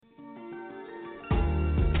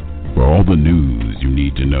For all the news you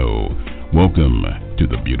need to know, welcome to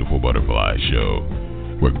the Beautiful Butterfly Show,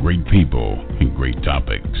 where great people and great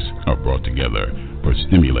topics are brought together for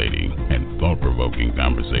stimulating and thought-provoking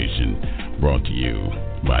conversation, brought to you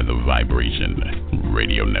by the Vibration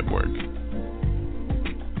Radio Network.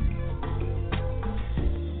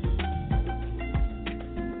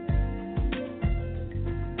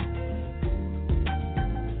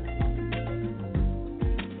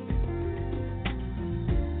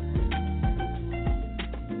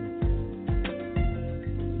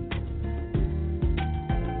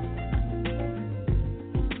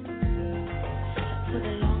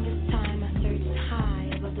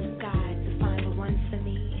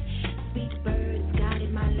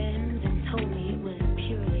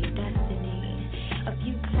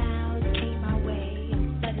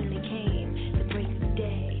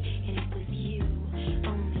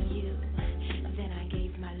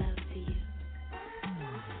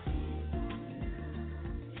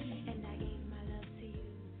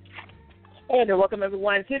 And welcome,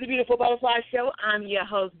 everyone, to the Beautiful Butterfly Show. I'm your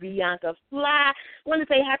host, Bianca Fly. I want to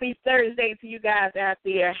say happy Thursday to you guys out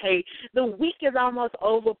there. Hey, the week is almost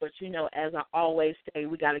over, but, you know, as I always say,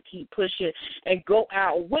 we got to keep pushing and go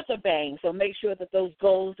out with a bang. So make sure that those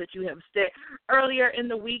goals that you have set earlier in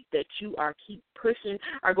the week that you are keep pushing,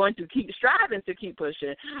 are going to keep striving to keep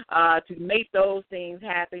pushing to make those things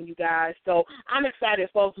happen, you guys. So I'm excited,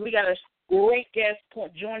 folks. We got a great guest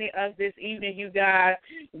joining us this evening, you guys.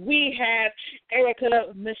 We have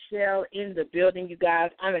Erica Michelle in the building, you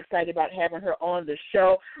guys. I'm excited about having her on the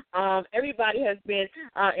show. Everybody has been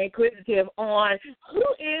inquisitive on who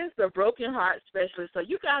is the broken heart specialist. So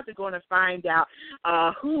you guys are going to find out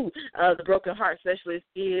who the broken heart specialist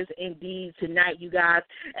is indeed tonight, you guys.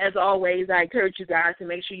 As always, I encourage you guys to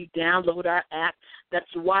make sure you download our app. That's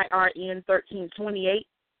YRN 1328.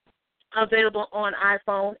 Available on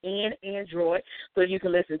iPhone and Android, so you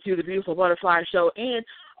can listen to the Beautiful Butterfly Show and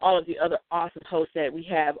all of the other awesome hosts that we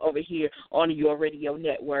have over here on your radio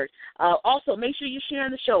network. Also, make sure you're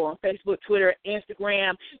sharing the show on Facebook, Twitter,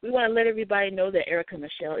 Instagram. We want to let everybody know that Erica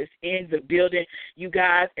Michelle is in the building, you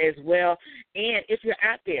guys, as well. And if you're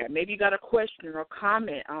out there, maybe you got a question or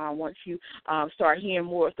comment once you start hearing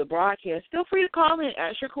more of the broadcast, feel free to call in,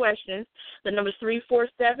 ask your questions. The number is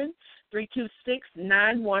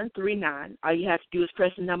 347-326-9139. All you have to do is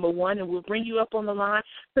press the number 1, and we'll bring you up on the line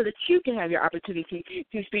so that you can have your opportunity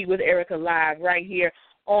to speak with Erica live right here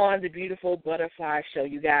on the Beautiful Butterfly Show,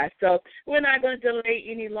 you guys. So we're not going to delay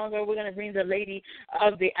any longer. We're going to bring the lady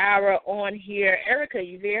of the hour on here. Erica,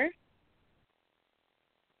 you there?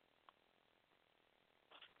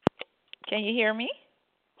 Can you hear me?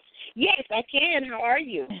 Yes, I can. How are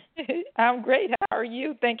you? I'm great. How are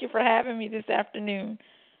you? Thank you for having me this afternoon.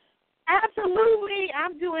 Absolutely.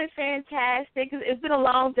 I'm doing fantastic. It's been a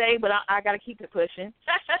long day, but I got to keep it pushing.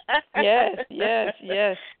 Yes.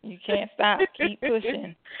 You can't stop. Keep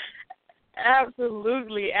pushing.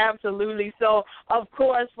 Absolutely. So, of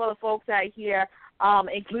course, for the folks out here,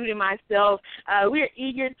 including myself, we're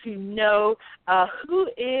eager to know who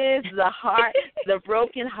is the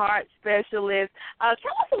broken heart specialist. Tell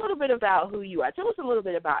us a little bit about who you are. Tell us a little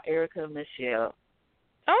bit about Erica Michelle.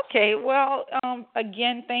 Okay, well,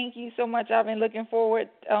 again, thank you so much. I've been looking forward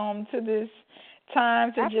to this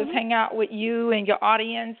time to just hang out with you and your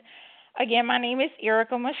audience. Again, my name is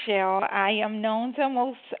Erica Michelle. I am known to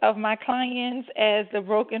most of my clients as the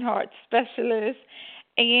Broken Heart Specialist.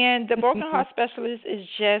 And the Broken Heart Specialist is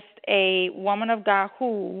just a woman of God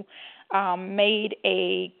who made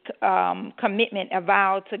a commitment, a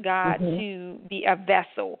vow to God to be a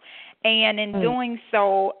vessel. And in doing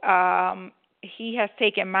so, he has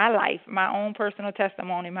taken my life, my own personal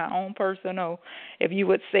testimony, my own personal, if you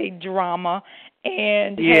would say, drama,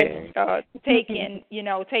 and has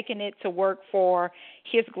taken it to work for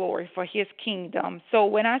his glory, for his kingdom. So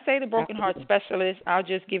when I say the Broken Heart Specialist, I'll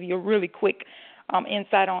just give you a really quick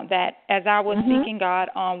insight on that. As I was seeking God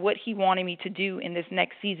on what he wanted me to do in this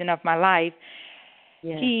next season of my life,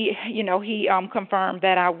 he confirmed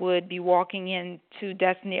that I would be walking into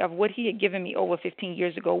destiny of what he had given me over 15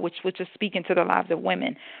 years ago, which was speaking to the lives of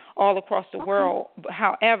women all across the world.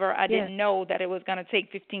 However, I didn't know that it was going to take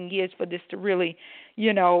 15 years for this to really,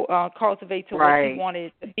 cultivate to what he wanted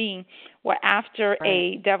it to be. Well, after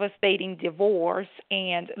a devastating divorce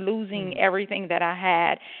and losing everything that I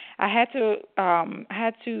had to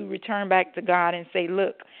return back to God and say,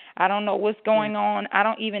 look, I don't know what's going on. I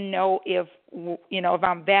don't even know if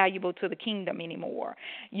I'm valuable to the kingdom anymore.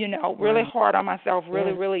 Really hard on myself,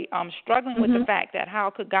 really struggling with the fact that how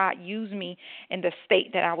could God use me in the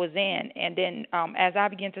state that I was in. And then as I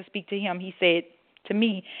began to speak to him, he said to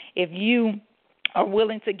me, if you are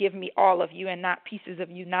willing to give me all of you and not pieces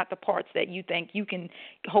of you, not the parts that you think you can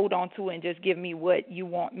hold on to and just give me what you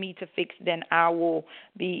want me to fix, then I will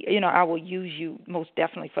be, I will use you most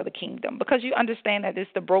definitely for the kingdom. Because you understand that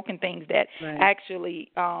it's the broken things that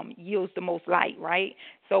actually yields the most light, right?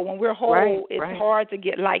 So when we're whole, it's hard to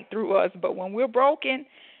get light through us. But when we're broken,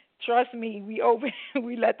 trust me,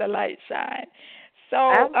 we let the light shine.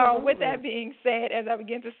 So with that being said, as I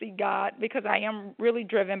begin to see God, because I am really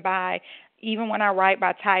driven by, even when I write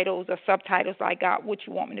by titles or subtitles like God, what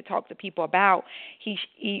you want me to talk to people about,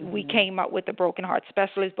 we came up with the Broken Heart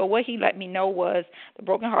Specialist. But what he let me know was the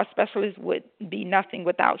Broken Heart Specialist would be nothing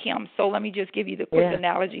without him. So let me just give you the quick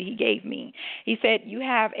analogy he gave me. He said, you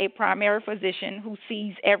have a primary physician who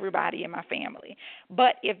sees everybody in my family.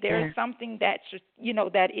 But if there is something that's,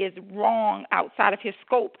 that is wrong outside of his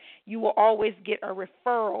scope, you will always get a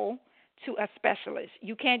referral to a specialist.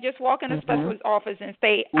 You can't just walk in a specialist's office and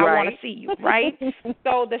say, I want to see you, right?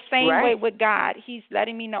 So the same way with God, he's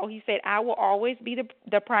letting me know. He said, I will always be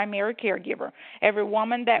the primary caregiver. Every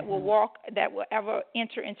woman that will ever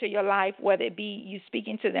enter into your life, whether it be you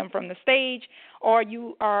speaking to them from the stage or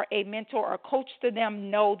you are a mentor or coach to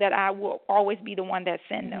them, know that I will always be the one that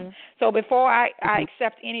sends them. So before I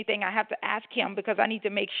accept anything, I have to ask him, because I need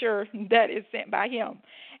to make sure that it's sent by him.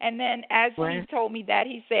 And then as he told me that,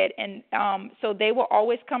 he said, and so they will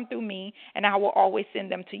always come through me, and I will always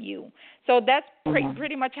send them to you. So that's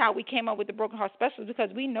pretty much how we came up with the Broken Heart Specialist, because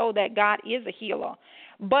we know that God is a healer.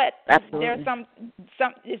 But there's some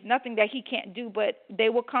it's nothing that he can't do, but they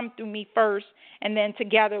will come through me first, and then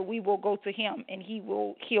together we will go to him, and he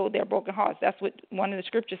will heal their broken hearts. That's what one of the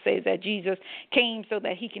scriptures says, that Jesus came so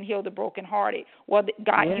that he can heal the brokenhearted. Well,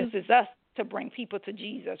 God uses us to bring people to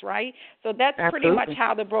Jesus, right? So that's pretty much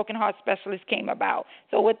how the Broken Heart Specialist came about.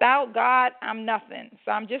 So without God, I'm nothing.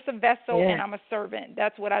 So I'm just a vessel and I'm a servant.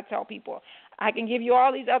 That's what I tell people. I can give you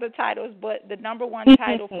all these other titles, but the number one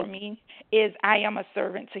title for me is I am a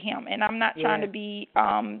servant to him. And I'm not trying to be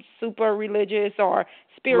super religious or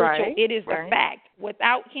spiritual. It is a fact.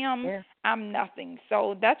 Without him, I'm nothing.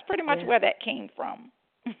 So that's pretty much where that came from.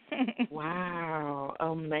 Wow,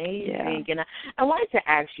 amazing! And I wanted to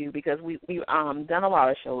ask you, because we've done a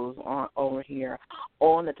lot of shows over here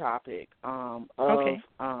on the topic of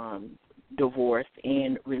divorce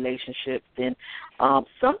and relationships, and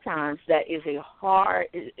sometimes that is a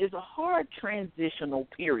hard transitional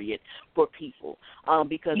period for people,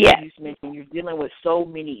 because as you mentioned, you're dealing with so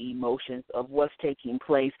many emotions of what's taking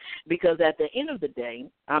place. Because at the end of the day,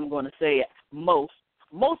 I'm going to say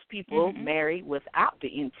most people marry without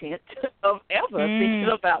the intent of ever thinking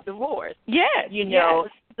about divorce. Yes.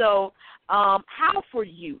 So how for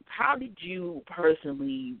you? How did you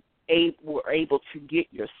personally were able to get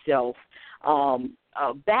yourself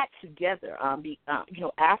back together,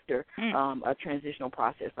 after a transitional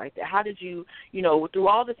process like that? How did you, through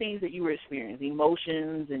all the things that you were experiencing,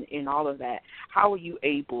 emotions and all of that, how were you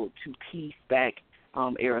able to piece back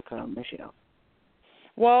Erica Michelle?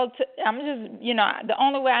 Well, I'm just, the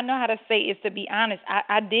only way I know how to say is to be honest.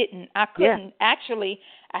 I couldn't. Actually,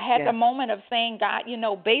 I had the moment of saying, God,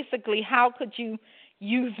 basically, how could you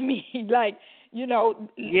use me? Like, no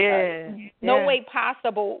way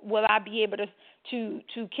possible will I be able to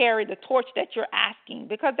carry the torch that you're asking,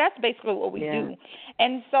 because that's basically what we do.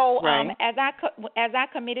 And so as I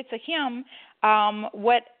committed to him,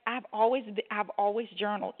 what I've always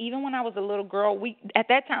journaled. Even when I was a little girl, at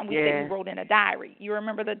that time we said we wrote in a diary. You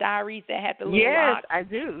remember the diaries that had the little rocks? Yes, I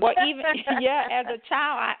do. Well, even as a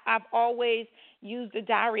child, I've always used the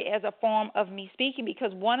diary as a form of me speaking,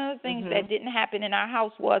 because one of the things that didn't happen in our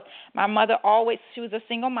house was my mother she was a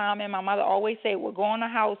single mom, and my mother always said, we'll go in the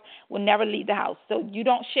house, we'll never leave the house. So you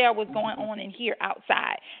don't share what's going on in here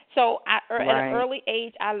outside. So at an early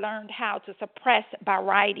age, I learned how to suppress by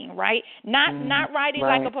writing, right? Not writing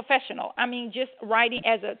like a professional. I mean, just writing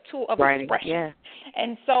as a tool of expression. Yeah.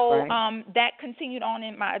 And so that continued on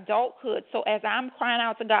in my adulthood. So as I'm crying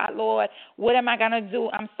out to God, Lord, what am I going to do?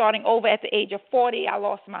 I'm starting over at the age of 40. I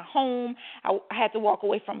lost my home. I had to walk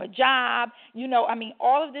away from a job.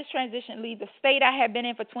 All of this transition leaves the state I had been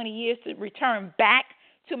in for 20 years to return back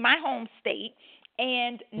to my home state.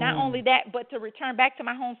 And not only that, but to return back to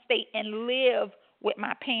my home state and live with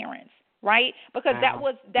my parents, right? Because that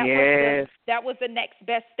was the next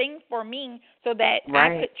best thing for me, so that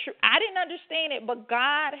I could. I didn't understand it, but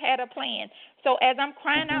God had a plan. So as I'm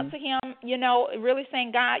crying out to him, really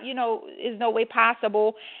saying, God, is no way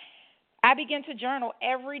possible. I begin to journal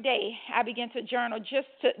every day. I begin to journal just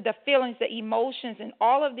the feelings, the emotions, and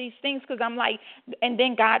all of these things, because I'm like, and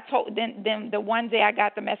then God told, then the one day I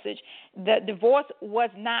got the message, the divorce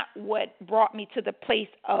was not what brought me to the place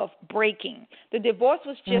of breaking. The divorce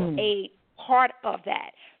was just a part of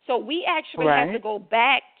that. So we actually have to go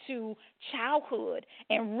back to childhood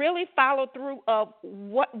and really follow through of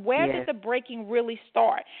where did the breaking really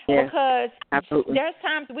start? Because there's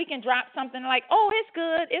times we can drop something like, oh, it's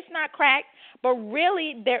good, it's not cracked, but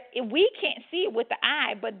really we can't see it with the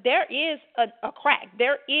eye, but there is a crack.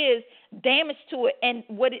 There is damage to it, and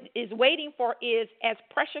what it is waiting for is, as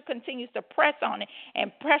pressure continues to press on it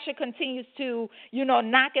and pressure continues to,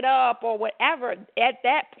 knock it up or whatever, at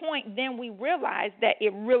that point then we realize that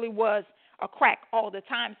it really was a crack all the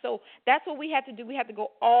time. So that's what we had to do. We had to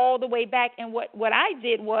go all the way back. And what I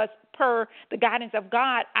did was, per the guidance of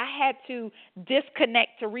God, I had to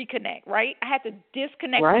disconnect to reconnect, right? I had to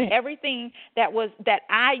disconnect from everything that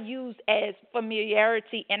I used as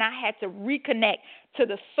familiarity, and I had to reconnect to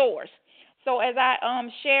the source. So as I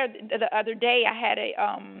shared the other day, I had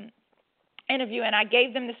a interview, and I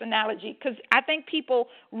gave them this analogy, because I think people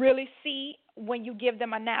really see when you give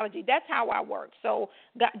them analogy. That's how I work. So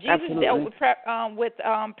Jesus dealt with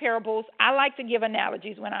parables. I like to give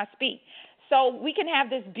analogies when I speak. So we can have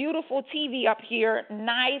this beautiful TV up here,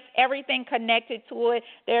 nice, everything connected to it.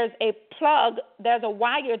 There's a plug, there's a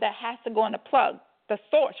wire that has to go in the plug, the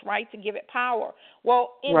source, right, to give it power.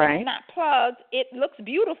 Well, if it's not plugged, it looks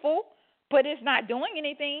beautiful, but it's not doing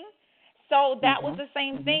anything. So that was the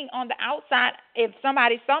same thing on the outside. If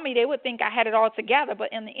somebody saw me, they would think I had it all together. But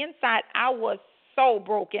in the inside, I was so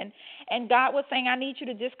broken. And God was saying, I need you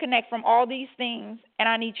to disconnect from all these things, and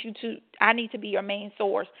I need to be your main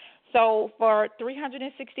source. So for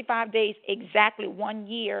 365 days, exactly 1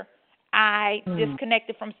 year, I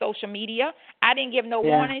disconnected from social media. I didn't give no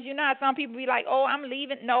warnings. You know how some people be like, oh, I'm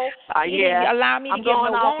leaving. No, he didn't allow me to give no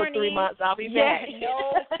warning. I'm going off for 3 months. I'll be back.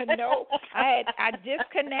 No. I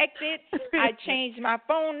disconnected. I changed my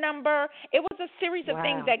phone number. It was a series of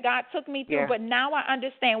things that God took me through, but now I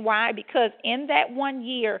understand why, because in that 1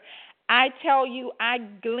 year, I tell you, I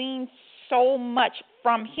gleaned so much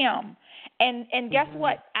from him. And guess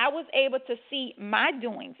what? I was able to see my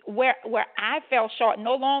doings where I fell short.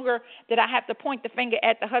 No longer did I have to point the finger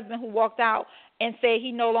at the husband who walked out and say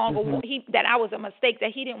he no longer that I was a mistake, that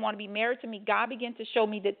he didn't want to be married to me. God began to show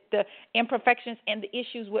me the imperfections and the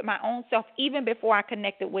issues with my own self even before I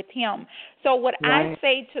connected with him. So what I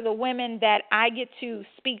say to the women that I get to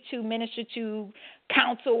speak to, minister to,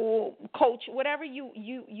 counsel, coach, whatever you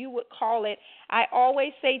would call it, I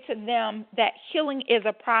always say to them that healing is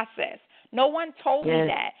a process. No one told me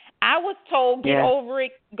that. I was told, get over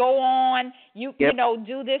it, go on, you know,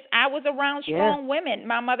 do this. I was around strong women.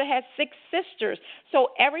 My mother had 6 sisters.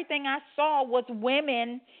 So everything I saw was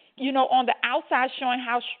women, on the outside showing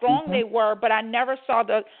how strong they were, but I never saw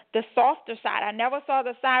the softer side. I never saw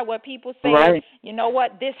the side where people say, you know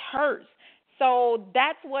what, this hurts. So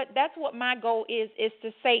that's what my goal is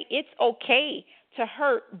to say it's okay to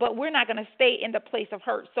hurt, but we're not going to stay in the place of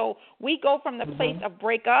hurt. So we go from the place of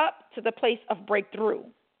break up to the place of breakthrough.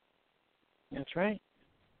 That's right.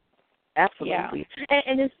 Absolutely. Yeah.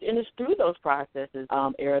 And it's through those processes,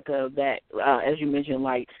 Erica, that, as you mentioned,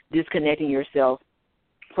 like disconnecting yourself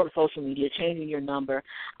from social media, changing your number.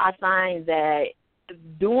 I find that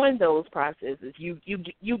doing those processes, you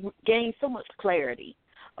gain so much clarity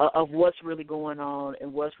of what's really going on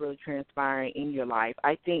and what's really transpiring in your life.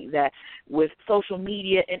 I think that with social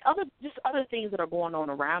media and other things that are going on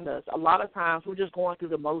around us, a lot of times we're just going through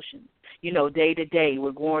the motions, day to day.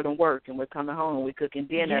 We're going to work and we're coming home and we're cooking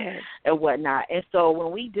dinner and whatnot. And so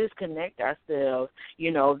when we disconnect ourselves,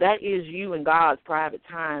 that is you and God's private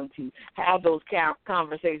time to have those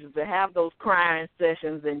conversations, to have those crying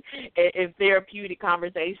sessions and therapeutic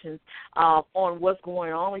conversations on what's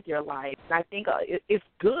going on with your life. And I think it's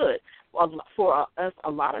good for us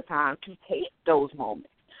a lot of times to take those moments.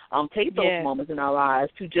 Moments in our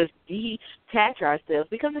lives to just detach ourselves,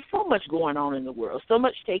 because there's so much going on in the world, so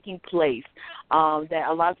much taking place that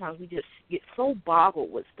a lot of times we just get so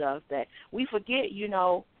boggled with stuff that we forget,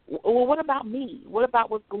 well, what about me? What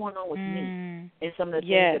about what's going on with me and some of the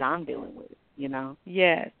things that I'm dealing with,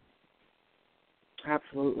 Yes.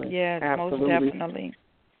 Absolutely. Yes, absolutely. Most definitely.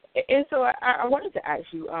 And so I wanted to ask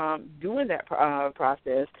you, during that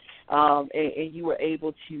process, and you were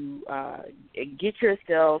able to get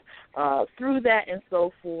yourself through that and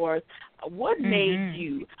so forth, what made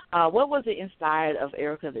you, what was it inside of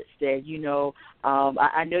Erica that said,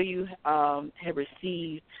 I know you have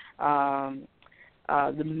received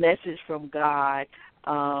the message from God,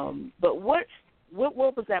 but what what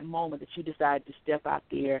was that moment that you decided to step out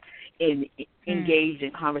there and engage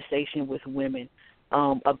in conversation with women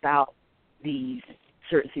about these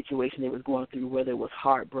certain situations they was going through, whether it was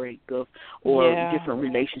heartbreak or different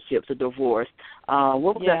relationships or divorce?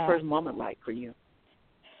 What was that first moment like for you?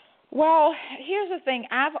 Well, here's the thing.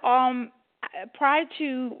 I've prior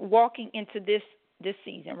to walking into this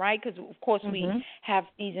season, right? Because of course we have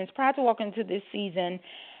seasons. Prior to walking into this season,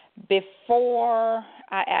 before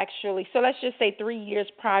I actually, so let's just say 3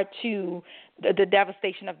 years prior to the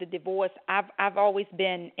devastation of the divorce, I've always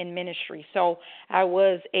been in ministry. So I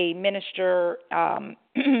was a minister,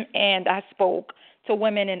 and I spoke to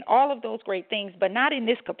women and all of those great things, but not in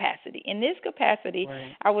this capacity. In this capacity,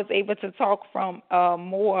 I was able to talk from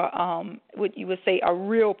more, what you would say, a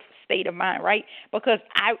real state of mind, right? Because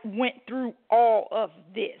I went through all of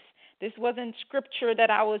this. This wasn't scripture that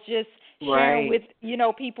I was just sharing with,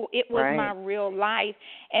 people. It was my real life.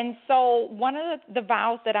 And so one of the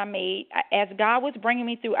vows that I made, as God was bringing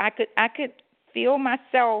me through, I could feel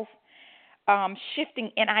myself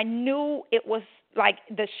shifting, and I knew it was like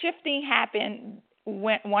the shifting happened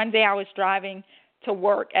when one day I was driving to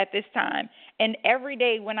work at this time, and every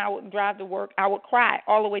day when I would drive to work, I would cry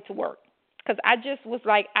all the way to work. Because I just was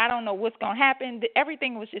like, I don't know what's going to happen.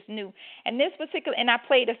 Everything was just new. And I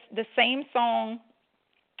played the same song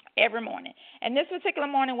every morning. And this particular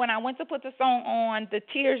morning when I went to put the song on, the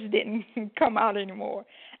tears didn't come out anymore.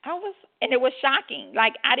 And it was shocking.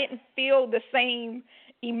 Like, I didn't feel the same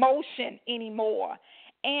emotion anymore.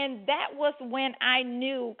 And that was when I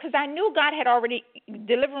knew, because I knew God had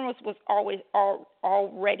deliverance was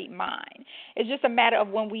already mine. It's just a matter of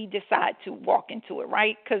when we decide to walk into it,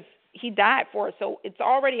 right? Because He died for us, so it's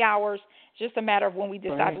already ours. It's just a matter of when we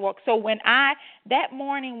decide to walk. So that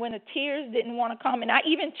morning when the tears didn't want to come, and I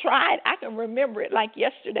even tried, I can remember it like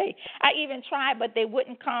yesterday. I even tried, but they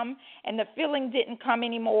wouldn't come, and the feeling didn't come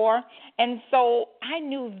anymore. And so I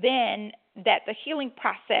knew then that the healing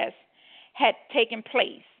process had taken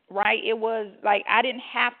place, right? It was like I didn't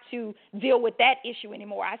have to deal with that issue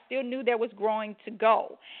anymore. I still knew there was growing to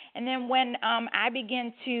go. And then when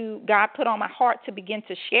God put on my heart to begin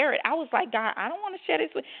to share it, I was like, God, I don't want to share this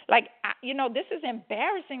with, this is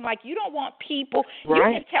embarrassing. Like, you don't want people, you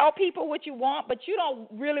can tell people what you want, but you don't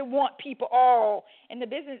really want people all in the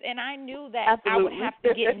business. And I knew that I would have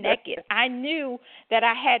to get naked. I knew that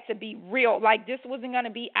I had to be real. Like, this wasn't going to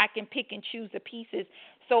be, I can pick and choose the pieces.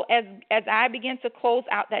 So as I began to close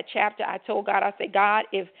out that chapter, I told God, I said, God,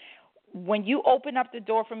 when you open up the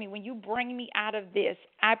door for me, when you bring me out of this,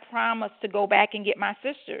 I promise to go back and get my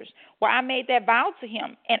sisters. Well, I made that vow to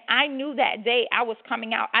Him, and I knew that day I was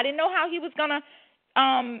coming out. I didn't know how He was gonna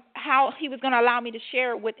allow me to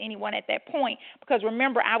share it with anyone at that point, because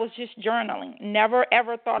remember, I was just journaling. Never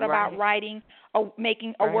ever thought about writing or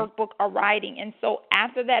making a workbook or writing. And so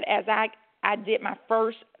after that, as I did my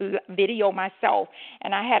first video myself,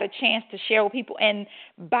 and I had a chance to share with people. And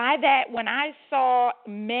by that, when I saw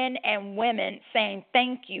men and women saying,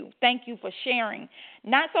 thank you for sharing,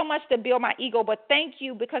 not so much to build my ego, but thank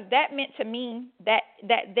you, because that meant to me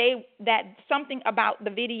that something about the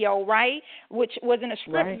video, right, which wasn't a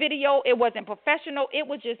script video, it wasn't professional, it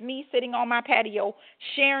was just me sitting on my patio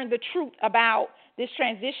sharing the truth about this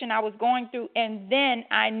transition I was going through. And then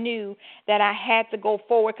I knew that I had to go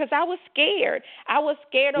forward, because I was scared. I was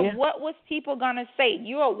scared of what was people going to say.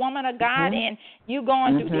 You're a woman of God, and you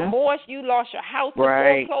going through divorce. You lost your house to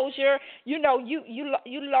foreclosure. You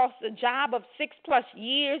lost a job of 6+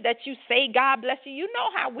 years that you say God bless you. You know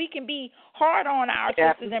how we can be hard on our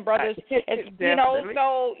sisters and brothers. So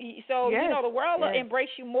the world will embrace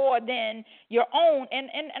you more than your own. And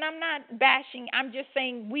I'm not bashing. I'm just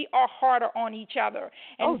saying we are harder on each other.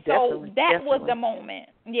 And that was the moment.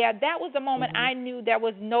 Yeah, that was the moment I knew there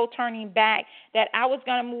was no turning back, that I was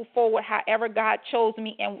going to move forward however God chose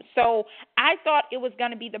me. And so I thought it was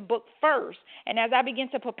going to be the book first. And as I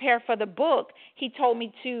began to prepare for the book, He told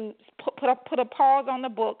me to put a pause on the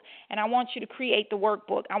book, and I want you to create the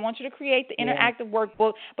workbook. I want you to create the interactive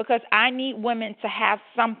workbook, because I need women to have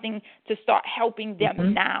something to start helping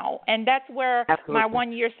them now. And that's where my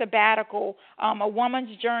 1 year sabbatical, a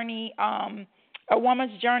woman's guide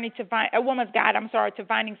to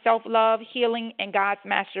finding self-love, healing, and God's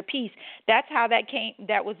masterpiece. That's how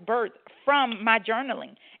that was birthed from my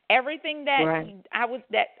journaling. Everything that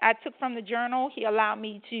I took from the journal, He allowed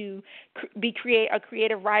me to be a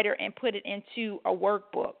creative writer and put it into a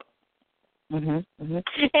workbook. And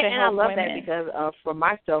I love that because for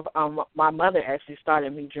myself, my mother actually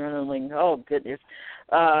started me journaling. Oh goodness,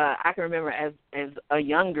 I can remember as a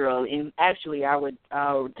young girl, and actually I would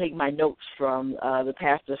take my notes from the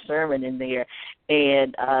pastor's sermon in there,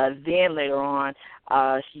 and then later on,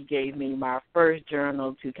 she gave me my first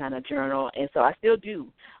journal to kind of journal, and so I still do.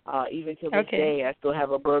 Even to this day, I still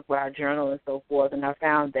have a book where I journal and so forth, and I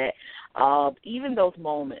found that even those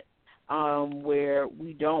moments where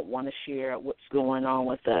we don't want to share what's going on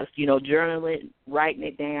with us, journaling, writing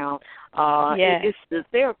it down, it's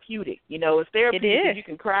therapeutic. It's therapeutic. It is. You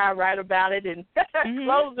can cry, write about it, and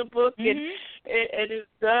close the book, and it's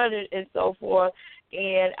done, and so forth.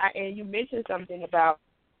 And you mentioned something about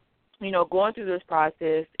going through this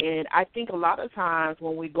process, and I think a lot of times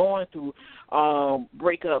when we're going through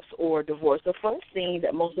breakups or divorce, the first thing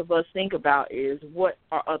that most of us think about is what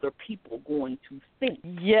are other people going to think.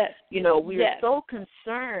 Yes. We are so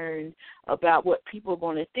concerned about what people are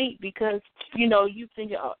going to think because, you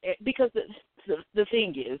think, because the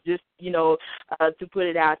thing is, just, to put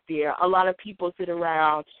it out there, a lot of people sit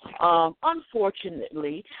around,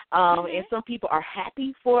 unfortunately, and some people are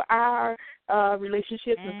happy for our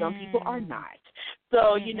relationships and some people are not.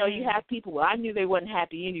 So, you have people, well, I knew they wasn't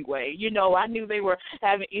happy anyway. I knew they were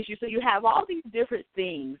having issues. So you have all these different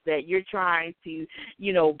things that you're trying to,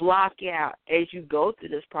 block out as you go through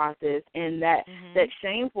this process. And that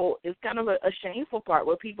shameful is kind of a shameful part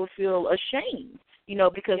where people feel ashamed,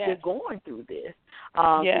 because they're going through this,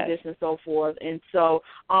 through this and so forth. And so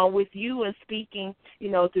with you and speaking,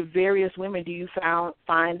 to various women, do you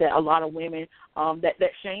find that a lot of women,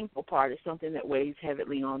 that shameful part is something that weighs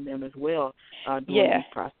heavily on them as well during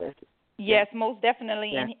these processes? Yes, most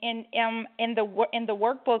definitely. Yeah. And in the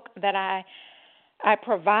workbook that I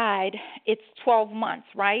provide, it's 12 months,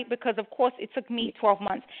 right? Because, of course, it took me 12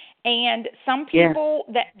 months. And some people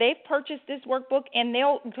that they've purchased this workbook, and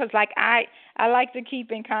because like I like to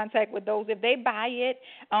keep in contact with those. If they buy it,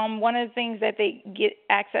 one of the things that they get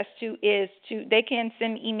access to is they can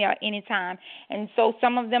send me email anytime. And so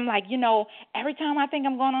some of them every time I think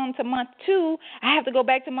I'm going on to month 2, I have to go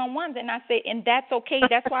back to month 1. And I say, and that's okay.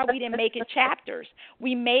 That's why we didn't make it chapters.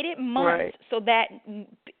 We made it months so that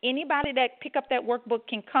anybody that pick up that workbook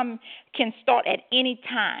can start at any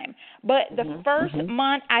time. But the first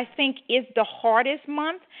month, I think, is the hardest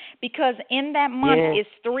month because in that month is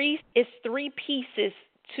three pieces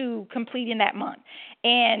to completing that month.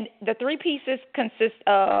 And the 3 pieces consist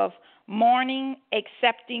of mourning,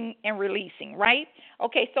 accepting, and releasing, right?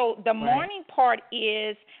 Okay, so the mourning part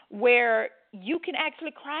is where you can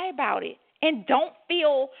actually cry about it. And don't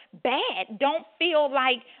feel bad. Don't feel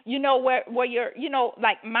like, where you're,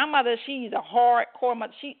 like my mother, she's a hardcore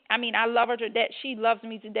mother. I love her to death. She loves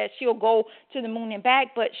me to death. She'll go to the moon and back.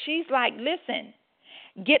 But she's like, listen,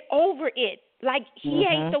 get over it. Like, he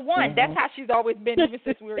ain't the one. That's how she's always been even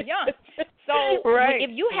since we were young. So if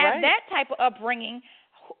you have that type of upbringing,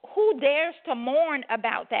 who dares to mourn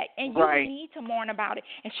about that? And you need to mourn about it.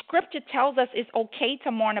 And Scripture tells us it's okay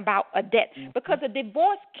to mourn about a debt because a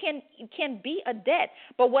divorce can be a debt.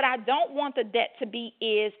 But what I don't want the debt to be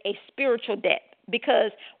is a spiritual debt.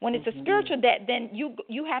 Because when it's a spiritual debt, then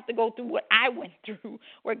you have to go through what I went through,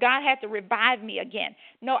 where God had to revive me again.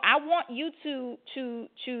 No, I want you to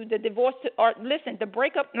the divorce or listen, the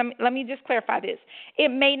breakup. Let me just clarify this. It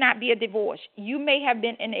may not be a divorce. You may have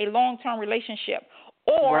been in a long-term relationship.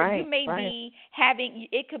 Or you may be having.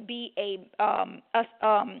 It could be a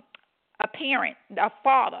parent, a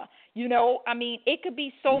father. It could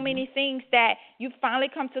be so many things that you finally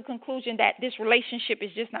come to the conclusion that this relationship is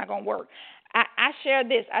just not going to work. I share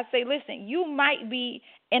this. I say, listen, you might be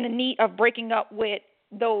in the need of breaking up with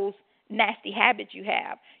those nasty habits you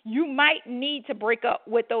have. You might need to break up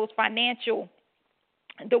with those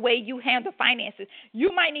the way you handle finances.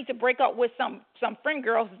 You might need to break up with some friend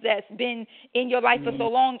girls that's been in your life for so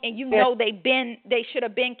long, and they should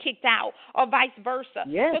have been kicked out, or vice versa.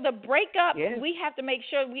 So the breakup, we have to make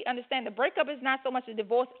sure we understand the breakup is not so much a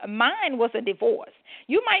divorce. Mine was a divorce.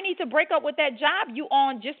 You might need to break up with that job you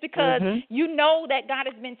on just because you know that God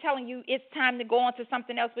has been telling you it's time to go on to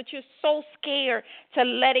something else, but you're so scared to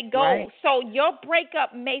let it go. So your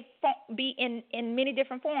breakup may be in many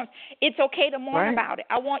different forms. It's okay to mourn about it.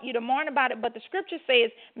 I want you to mourn about it, but the Scripture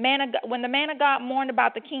says, when the man of God mourned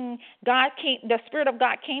about the king, the Spirit of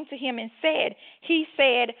God came to him and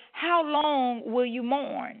said, how long will you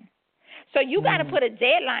mourn? So you got to put a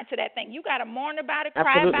deadline to that thing. You got to mourn about it,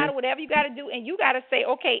 cry about it, whatever you got to do, and you got to say,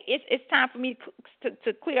 okay, it's time for me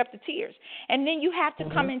to clear up the tears. And then you have to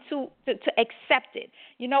come into to accept it.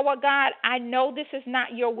 You know what, God? I know this is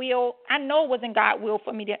not your will. I know it wasn't God's will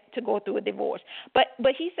for me to go through a divorce. But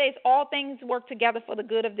He says all things work together for the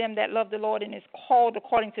good of them that love the Lord and is called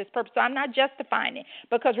according to His purpose. So I'm not justifying it,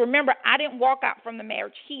 because remember, I didn't walk out from the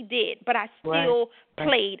marriage. He did, but I still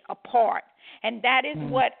played a part. And that is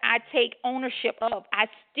what I take ownership of. I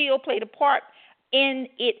still played a part in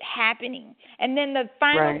it happening. And then the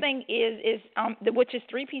final thing is which is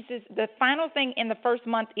 3 pieces. The final thing in the first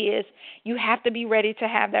month is you have to be ready to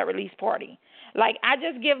have that release party. Like, I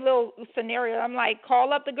just give little scenario. I'm like,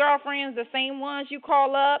 call up the girlfriends, the same ones you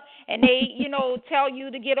call up, and they, tell you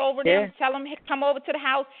to get over them. Tell them, come over to the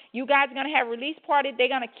house. You guys are going to have a release party. They're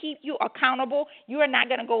going to keep you accountable. You are not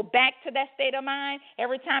going to go back to that state of mind.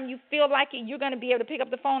 Every time you feel like it, you're going to be able to pick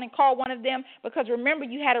up the phone and call one of them, because remember,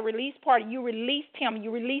 you had a release party. You released him.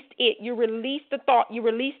 You released it. You released the thought. You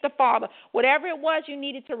released the father. Whatever it was you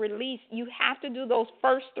needed to release, you have to do those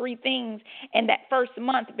first 3 things in that first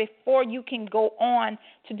month before you can go on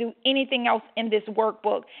to do anything else in this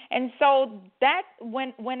workbook. And so that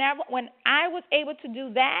when I was able to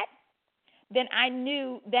do that, then I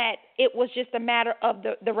knew that it was just a matter of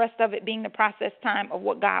the rest of it being the process time of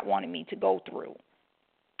what God wanted me to go through.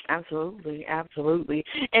 Absolutely, absolutely.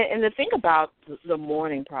 And the thing about the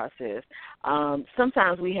mourning process,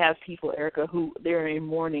 sometimes we have people, Erica, who they're in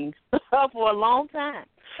mourning for a long time.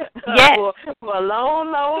 Yes. For a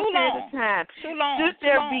long period of time. Too long. Should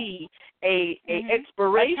there be a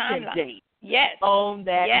expiration date on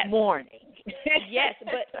that mourning? Yes,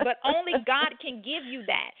 but only God can give you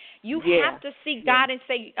that. You have to seek God and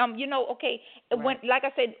say, when, like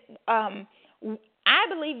I said, I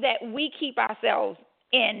believe that we keep ourselves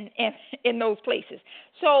in those places.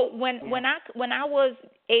 So when I was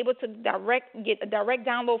able to get a direct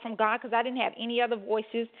download from God, because I didn't have any other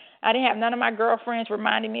voices, I didn't have none of my girlfriends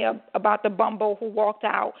reminding me about the bumbo who walked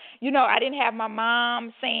out. I didn't have my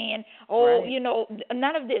mom saying,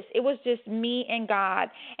 none of this. It was just me and God.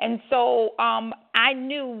 And so I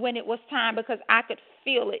knew when it was time, because I could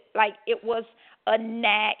feel it. Like, it was a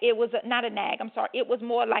nag. It was not a nag. I'm sorry. It was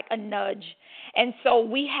more like a nudge. And so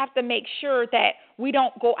we have to make sure that we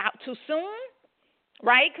don't go out too soon,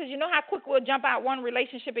 right? Because you know how quick we'll jump out one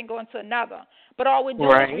relationship and go into another. But all we're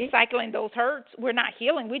doing is recycling those hurts. We're not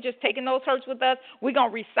healing. We're just taking those hurts with us. We're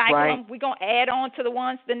going to recycle them. We're going to add on to the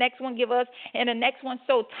ones the next one give us and the next one.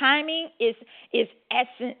 So timing is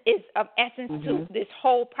of essence to this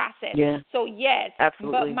whole process. Yeah. So, yes,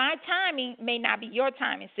 absolutely. But my timing may not be your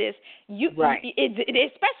timing, sis.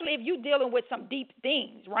 Especially if you're dealing with some deep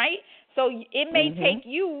things, right? So it may take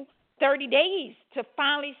you 30 days to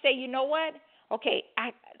finally say, you know what? Okay,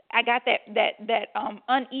 I got that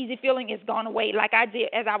uneasy feeling is gone away, like I did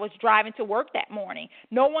as I was driving to work that morning.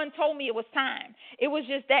 No one told me it was time. It was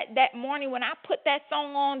just that morning when I put that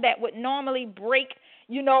song on that would normally break,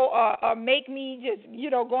 or make me just,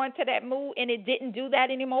 go into that mood, and it didn't do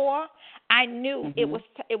that anymore. I knew it was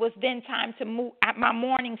then time to move. My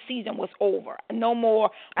mourning season was over. No more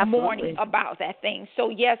mourning about that thing. So,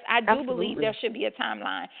 yes, I do believe there should be a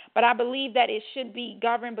timeline, but I believe that it should be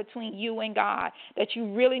governed between you and God, that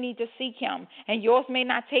you really need to seek Him, and yours may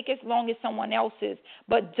not take as long as someone else's,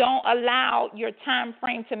 but don't allow your time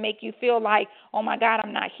frame to make you feel like, oh, my God,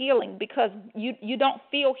 I'm not healing, because you don't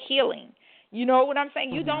feel healing. You know what I'm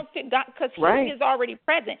saying? You don't feel God, because healing is already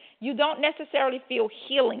present. You don't necessarily feel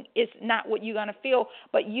healing. It's not what you're going to feel,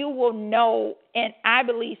 but you will know, and I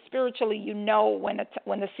believe spiritually you know when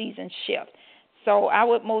the seasons shift. So I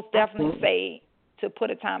would most definitely say to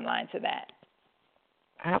put a timeline to that.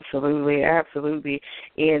 Absolutely, absolutely.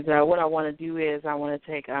 And what I want to do is I want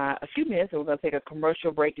to take a few minutes, and we're going to take a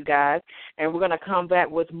commercial break, you guys, and we're going to come back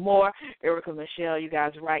with more Erica Michelle, you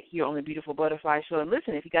guys, right here on the Beautiful Butterfly Show. And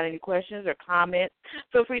listen, if you got any questions or comments,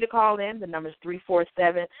 feel free to call in. The number is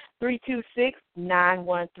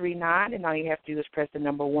 347-326-9139, and all you have to do is press the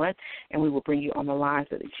number 1, and we will bring you on the line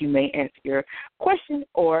so that you may answer your question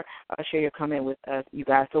or share your comment with us, you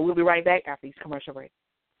guys. So we'll be right back after these commercial breaks.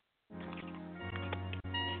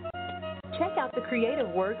 Check out the creative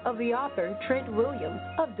work of the author Trent Williams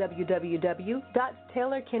of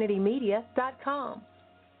www.taylorkennedymedia.com.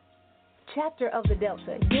 Chapter of the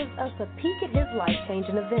Delta gives us a peek at his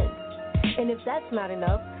life-changing events. And if that's not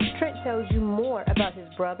enough, Trent tells you more about his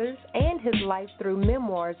brothers and his life through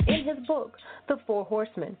memoirs in his book, The Four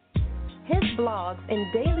Horsemen. His blogs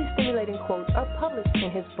and daily stimulating quotes are published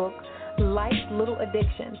in his book, Life's Little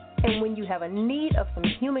Addiction. And when you have a need of some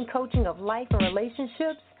human coaching of life and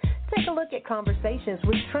relationships, Take a look at Conversations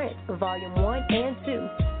with Trent, Volume 1 and 2,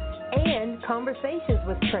 and Conversations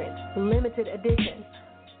with Trent, Limited Edition.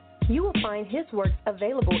 You will find his works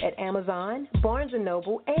available at Amazon, Barnes &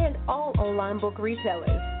 Noble, and all online book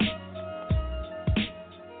retailers.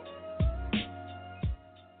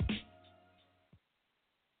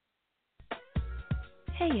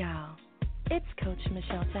 Hey y'all, it's Coach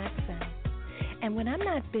Michelle Jackson. And when I'm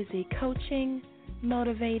not busy coaching,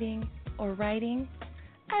 motivating, or writing,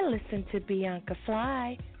 I listen to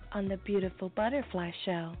B.Fly on the Beautiful Butterfly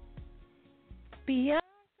Show. B.Fly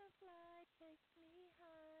takes me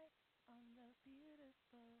high on the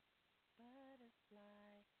Beautiful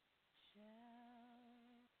Butterfly Show.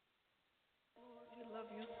 I love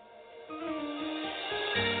you.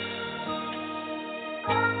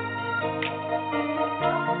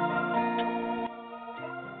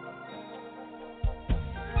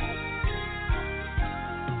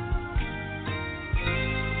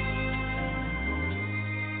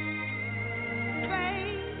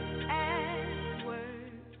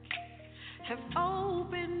 Have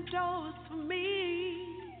opened doors for me,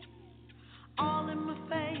 all in my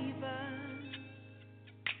favor,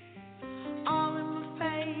 all in my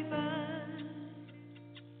favor.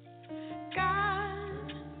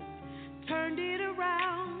 God turned it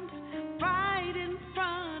around right in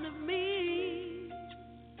front of me,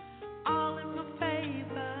 all in my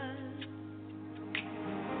favor,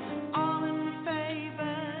 all in my favor.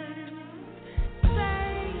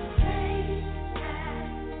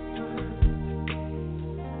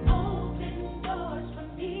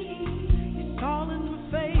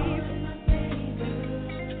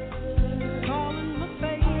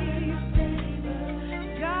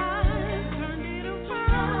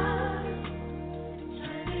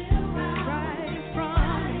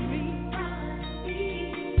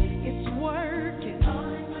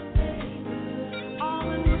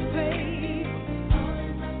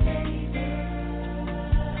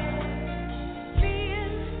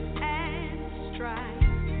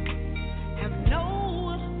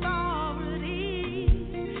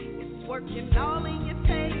 Working all in your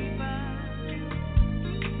favor,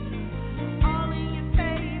 all in your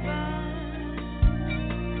favor.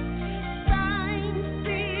 Signed,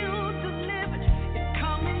 sealed, delivered. It's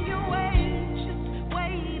coming your way. Just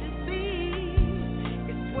wait and see.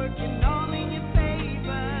 It's working all in your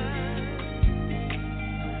favor,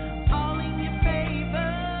 all in your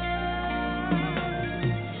favor.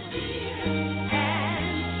 And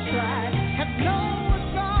strife have no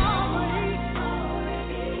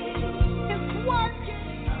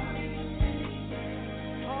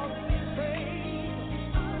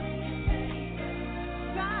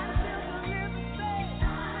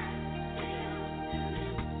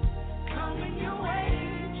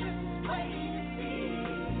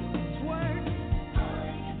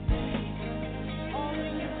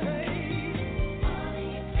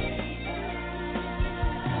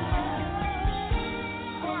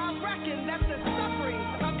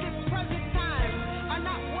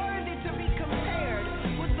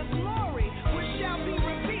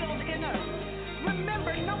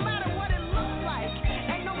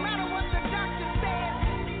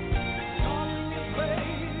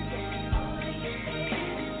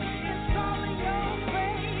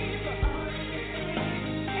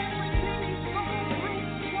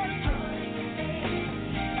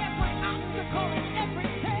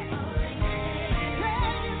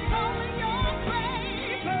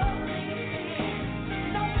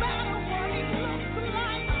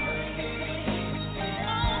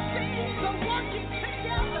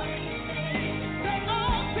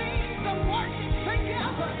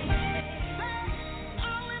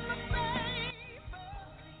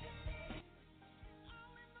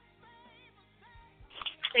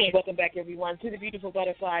Hey, welcome back, everyone, to the Beautiful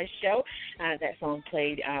Butterfly Show. That song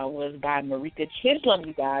played was by Marika Chisholm,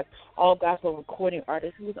 you guys, all gospel recording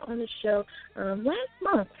artist who was on the show last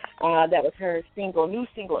month. That was her new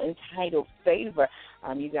single entitled Favor.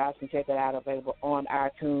 You guys can check that out, available on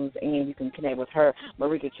iTunes, and you can connect with her,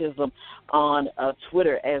 Marika Chisholm, on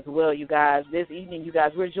Twitter as well, you guys. This evening, you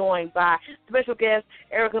guys, we're joined by special guest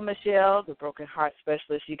Erica Michelle, the Broken Heart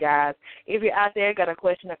Specialist, you guys. If you're out there, got a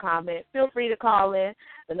question or comment, feel free to call in.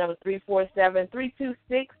 The number is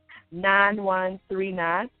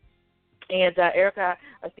 347-326-9139. And, Erica,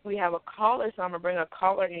 I think we have a caller, so I'm going to bring a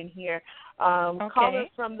caller in here. Okay. Caller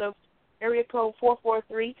from the area code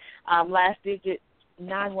 443, last digit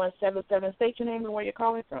 9177. State your name and where you're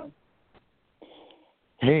calling from.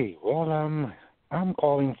 Hey, well, I'm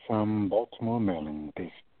calling from Baltimore, Maryland this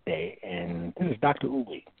day, and this is Dr.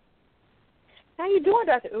 Uwe. How you doing,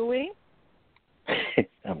 Dr. Uwe?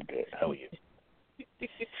 I'm good. How are you?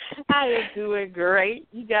 I am doing great.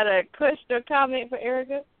 You got a question or comment for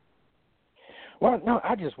Erica? Well, no,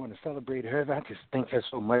 I just want to celebrate her. I just think there's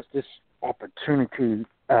so much. This opportunity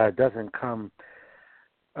doesn't come,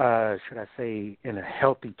 should I say, in a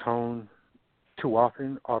healthy tone too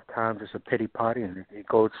often. Oftentimes it's a pity party and it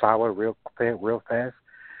goes sour real fast.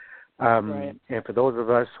 Right. And for those of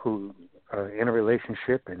us who are in a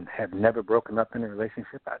relationship and have never broken up in a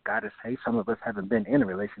relationship, I got to say some of us haven't been in a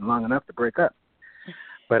relationship long enough to break up.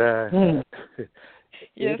 But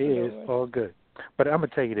Yes, it is Lord. all good. But I'm going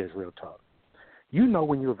to tell you this real talk. You know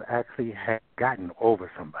when you've actually gotten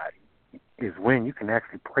over somebody is when you can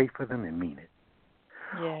actually pray for them and mean it.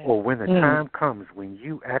 Yes. Or when the time comes when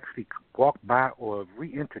you actually walk by or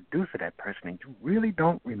reintroduce to that person and you really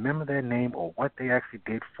don't remember their name or what they actually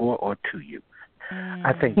did for or to you.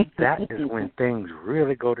 I think that is when things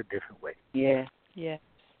really go the different way. Yeah. Yeah.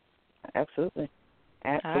 Absolutely.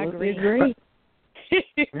 I Absolutely agree.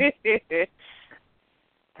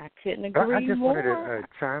 I couldn't But agree I just more. wanted to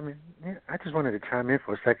chime in. Yeah, I just wanted to chime in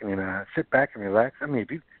for a second and sit back and relax. I mean,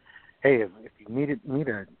 if you needed me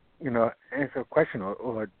to, answer a question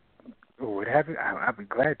or what have you, I'd be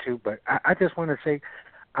glad to. But I just want to say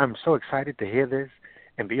I'm so excited to hear this.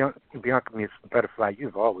 And Bianca Miss Butterfly,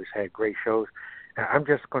 you've always had great shows. And I'm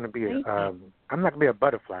just going to be I'm not going to be a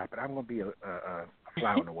butterfly, but I'm going to be a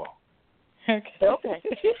fly on the wall. Okay.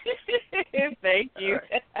 Thank you.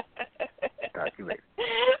 Talk to you later.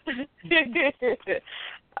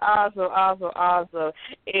 Awesome.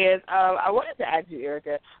 And I wanted to ask you,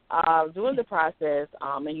 Erica, during the process,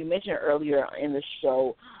 and you mentioned earlier in the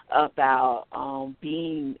show about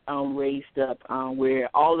being raised up where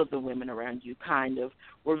all of the women around you kind of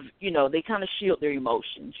were, they kind of shield their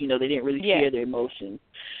emotions. They didn't really share their emotions.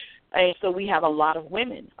 And so we have a lot of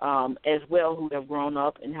women as well who have grown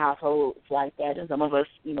up in households like that, and some of us,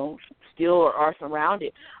 still are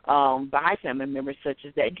surrounded by family members such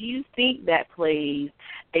as that. Do you think that plays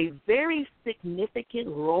a very significant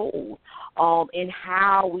role in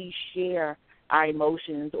how we share our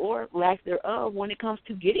emotions or lack thereof when it comes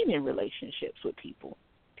to getting in relationships with people,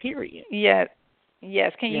 period? Yes.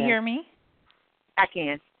 Can you hear me? I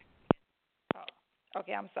can. Oh,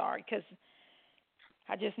 okay, I'm sorry, because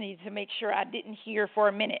I just need to make sure I didn't hear for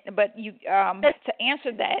a minute. But you, to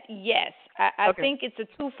answer that, yes. I think it's a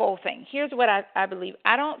twofold thing. Here's what I believe.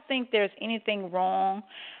 I don't think there's anything wrong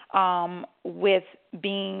with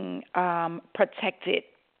being protected,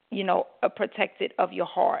 protected of your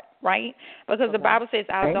heart, right? Because the Bible says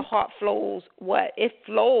out of the heart flows what? It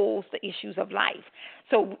flows the issues of life.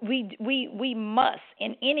 So we must,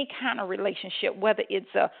 in any kind of relationship, whether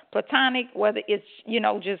it's a platonic, whether it's,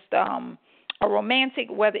 just a romantic,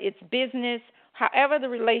 whether it's business, however the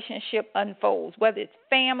relationship unfolds, whether it's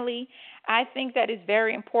family, I think that it's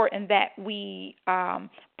very important that we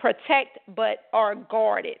protect but are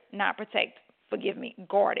guarded, not protect, forgive me,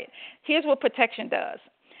 guarded. Here's what protection does.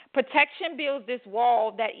 Protection builds this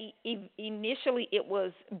wall that initially it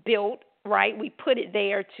was built, right? We put it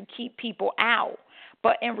there to keep people out.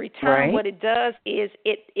 But in return, what it does is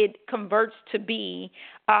it converts to be,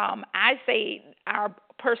 I say, our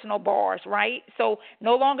personal bars, right? So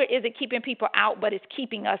no longer is it keeping people out, but it's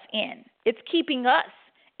keeping us in. It's keeping us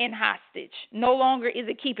in hostage. No longer is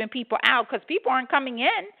it keeping people out because people aren't coming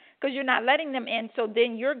in because you're not letting them in. So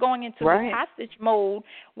then you're going into this hostage mode,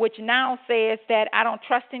 which now says that I don't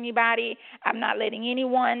trust anybody. I'm not letting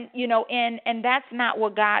anyone, in. And that's not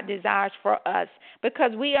what God desires for us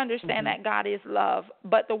because we understand that God is love.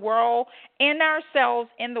 But the world, in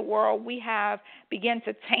ourselves, in the world, we have begun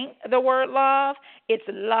to taint the word love. It's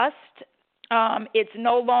lust. It's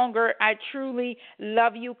no longer I truly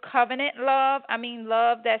love you covenant love. I mean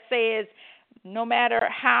love that says no matter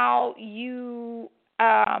how you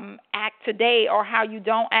act today or how you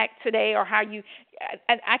don't act today or how you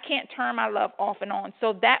I can't turn my love off and on.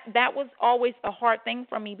 So that was always a hard thing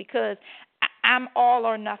for me because I'm all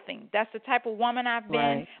or nothing. That's the type of woman I've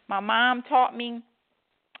been. My mom taught me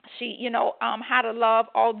how to love,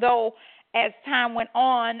 although as time went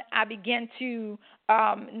on, I began to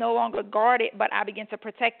no longer guard it, but I began to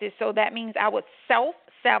protect it. So that means I would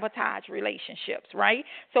self-sabotage relationships, right?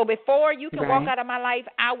 So before you can walk out of my life,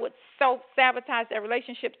 I would self-sabotage their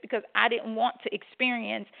relationships because I didn't want to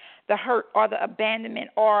experience the hurt or the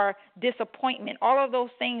abandonment or disappointment, all of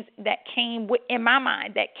those things that came with, in my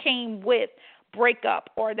mind, that came with breakup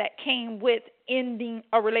or that came with ending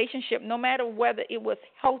a relationship, no matter whether it was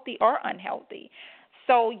healthy or unhealthy.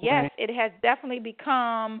 So, yes, it has definitely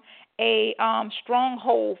become a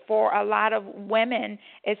stronghold for a lot of women,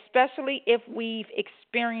 especially if we've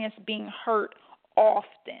experienced being hurt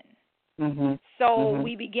often. So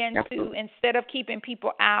we begin to, instead of keeping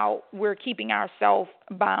people out, we're keeping ourselves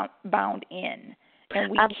bound in,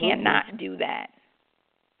 and we cannot do that.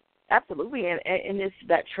 Absolutely, and it's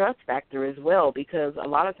that trust factor as well, because a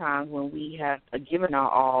lot of times when we have given our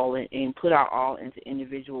all and put our all into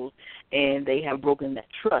individuals, and they have broken that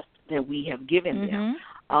trust that we have given them,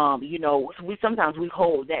 we sometimes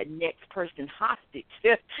hold that next person hostage,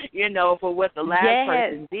 for what the last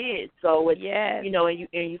person did. So it's,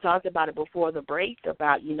 and you talked about it before the break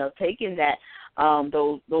about, taking that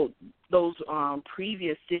those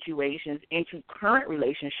previous situations into current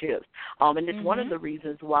relationships. And it's one of the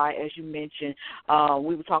reasons why, as you mentioned,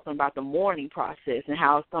 we were talking about the mourning process and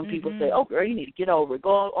how some people say, oh, girl, you need to get over it.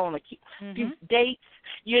 Go on a few dates,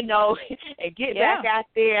 and get back out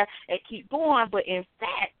there and keep going. But in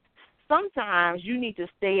fact, sometimes you need to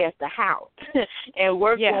stay at the house and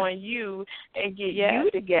work on you and get you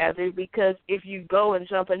together, because if you go and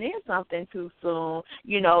jumping in something too soon,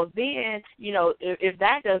 then, if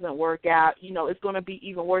that doesn't work out, it's going to be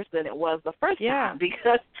even worse than it was the first time,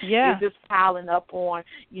 because it's just piling up on,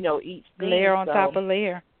 each thing. Layer on top of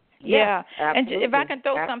layer. Yeah. And if I can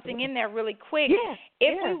throw something in there really quick,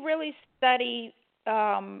 if we really study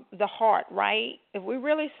the heart, right? If we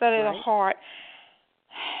really study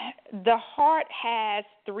the heart has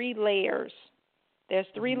 3 layers. There's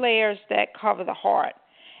 3 layers that cover the heart.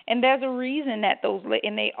 And there's a reason that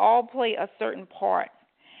and they all play a certain part.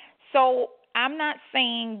 So I'm not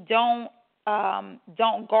saying don't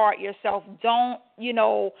guard yourself. Don't,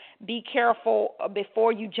 be careful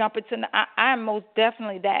before you jump into I'm most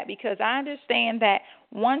definitely that, because I understand that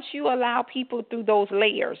once you allow people through those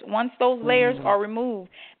layers, once those layers are removed,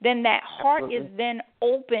 then that heart is then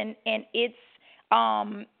open, and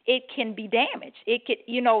it can be damaged. It could,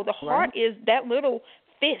 the heart is that little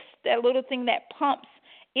fist, that little thing that pumps.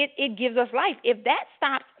 It gives us life. If that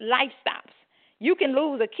stops, life stops. You can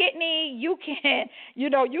lose a kidney. You can, you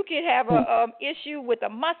can have a issue with a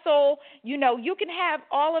muscle. You can have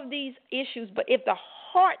all of these issues. But if the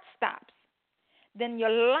heart stops, then your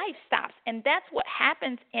life stops. And that's what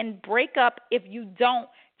happens in breakup if you don't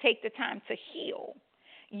take the time to heal.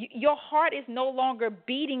 Your heart is no longer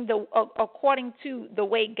beating according to the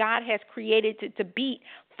way God has created it to beat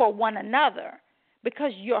for one another,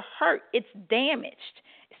 because you're hurt. It's damaged.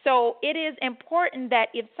 So it is important that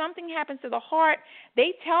if something happens to the heart,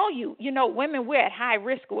 they tell you, women, we're at high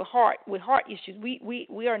risk with heart issues.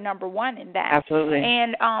 We are number one in that. Absolutely.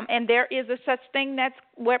 And there is a such thing that's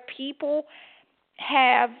where people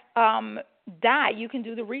have die. You can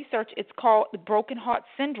do the research. It's called the broken heart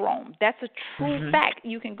syndrome. That's a true fact.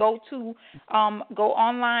 You can go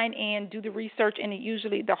online and do the research, and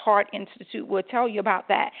usually the Heart Institute will tell you about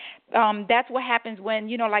that. That's what happens when,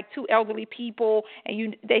 like 2 elderly people,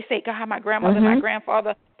 and they say, God, my grandmother and my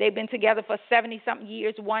grandfather, they've been together for 70-something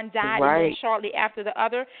years. One died and then shortly after the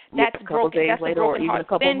other. That's broken. That's the broken heart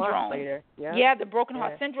syndrome. Yeah, the broken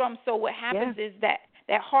heart syndrome. So what happens is that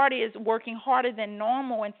heart is working harder than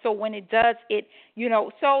normal, and so when it does,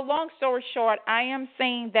 so long story short, I am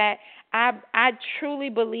saying that I truly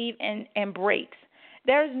believe in breaks.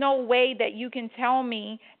 There's no way that you can tell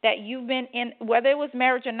me that you've been in, whether it was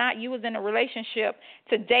marriage or not, you was in a relationship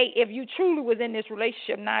to date. If you truly was in this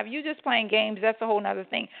relationship, now if you just playing games, that's a whole other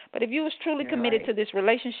thing. But if you was truly committed to this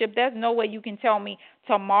relationship, there's no way you can tell me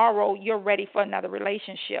tomorrow you're ready for another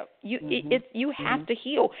relationship. You have to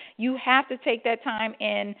heal. You have to take that time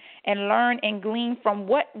and learn and glean from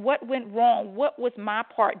what went wrong. What was my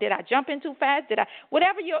part? Did I jump in too fast?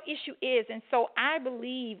 Whatever your issue is. And so I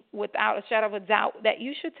believe without a shadow of a doubt that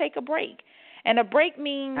you should take a break. And a break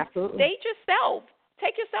means date yourself.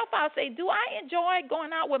 Take yourself out. Say, do I enjoy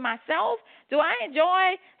going out with myself? Do I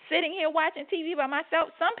enjoy sitting here watching TV by myself?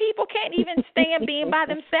 Some people can't even stand being by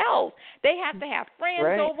themselves. They have to have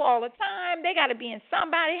friends over all the time. They got to be in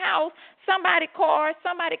somebody's house, somebody's car,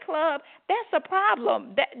 somebody's club. That's a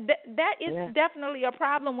problem. That is definitely a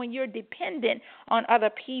problem when you're dependent on other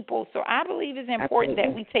people. So I believe it's important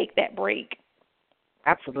that we take that break.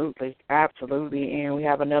 Absolutely. And we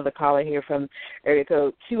have another caller here from area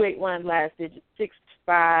code 281, last digit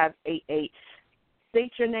 6588.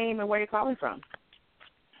 State your name and where you're calling from.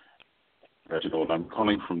 Reginald, I'm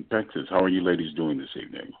calling from Texas. How are you ladies doing this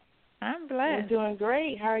evening? I'm blessed. You're doing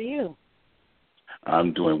great. How are you?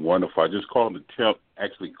 I'm doing wonderful. I just caught the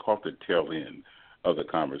tail end of the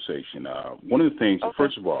conversation. One of the things,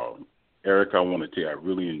 first of all, Erica, I want to tell you, I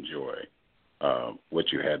really enjoy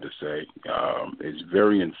what you had to say. It's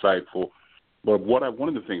very insightful. But one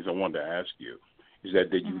of the things I wanted to ask you is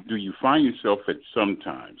that do you find yourself at some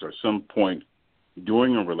times or some point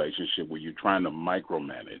during a relationship where you're trying to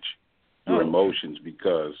micromanage your emotions,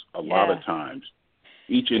 because a lot of times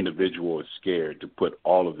each individual is scared to put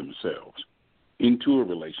all of themselves into a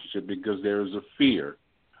relationship because there is a fear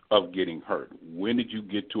of getting hurt. When did you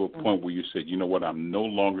get to a point where you said, you know what, I'm no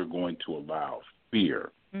longer going to allow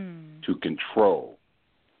fear to control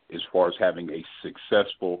as far as having a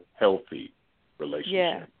successful, healthy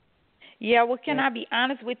relationship? Yeah, well, can I be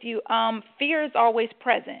honest with you? Fear is always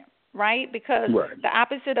present, right? Because the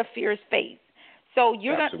opposite of fear is faith. So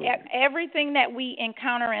you're everything that we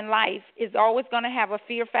encounter in life is always going to have a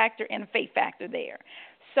fear factor and a faith factor there.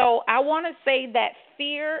 So I want to say that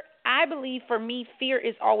fear, I believe for me, fear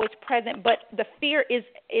is always present, but the fear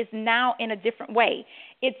is now in a different way.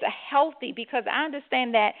 It's a healthy, because I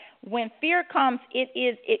understand that when fear comes,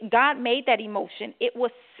 God made that emotion. It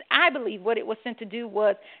was, I believe, what it was sent to do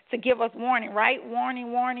was to give us warning, right?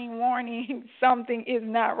 Warning, warning, warning. Something is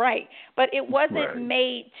not right. But it wasn't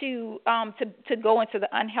made to go into the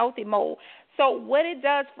unhealthy mode. So what it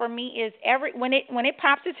does for me is when it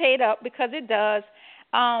pops its head up, because it does.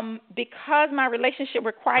 Because my relationship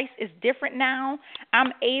with Christ is different now,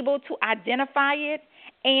 I'm able to identify it.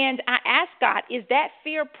 And I ask God, is that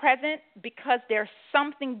fear present because there's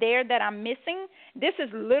something there that I'm missing? This is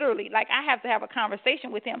literally like I have to have a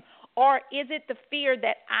conversation with him. Or is it the fear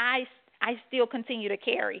that I still continue to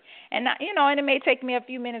carry? And, and it may take me a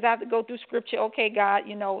few minutes. I have to go through scripture. Okay, God,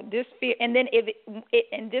 this fear. And then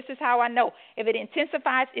and this is how I know. If it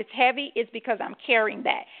intensifies, it's heavy, it's because I'm carrying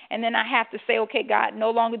that. And then I have to say, okay, God,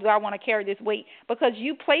 no longer do I want to carry this weight, because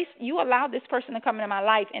you allow this person to come into my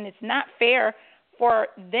life, and it's not fair for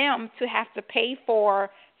them to have to pay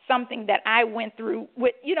for something that I went through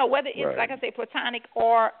with, whether it's, like I say, platonic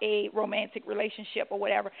or a romantic relationship or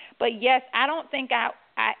whatever. But yes, I don't think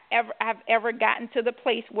I've ever gotten to the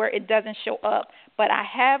place where it doesn't show up, but I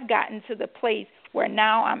have gotten to the place where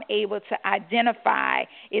now I'm able to identify,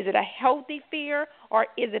 is it a healthy fear or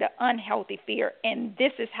is it an unhealthy fear? And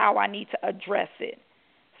this is how I need to address it.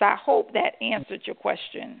 So I hope that answered your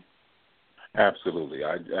question. Absolutely.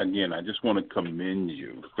 I just want to commend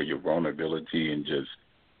you for your vulnerability and just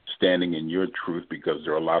standing in your truth, because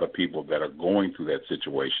there are a lot of people that are going through that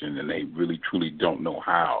situation and they really, truly don't know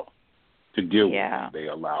how to deal with it. They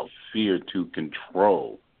allow fear to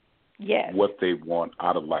control what they want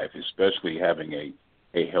out of life, especially having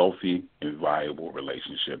a healthy and viable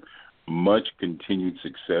relationship. Much continued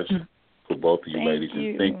success for both of you ladies,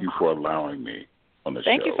 and thank you for allowing me on the show.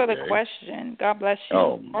 Thank you for the question. God bless you.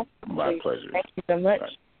 Oh, my pleasure. Thank you so much.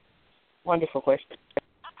 Right. Wonderful question.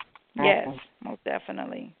 Yes, most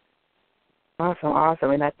definitely.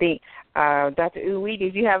 Awesome. And I think, Dr. Uwe,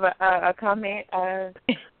 did you have a comment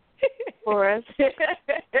for us?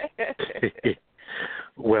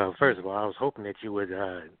 Well, first of all, I was hoping that you would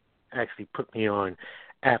actually put me on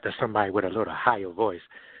after somebody with a little higher voice.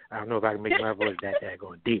 I don't know if I can make my voice that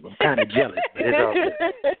going deep. I'm kind of jealous, but it's all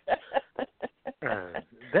good.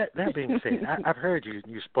 That being said, I've heard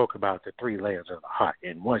you spoke about the 3 layers of the heart,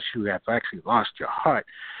 and once you have actually lost your heart,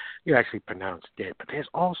 you're actually pronounced dead. But there's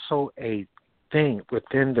also a thing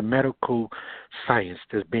within the medical science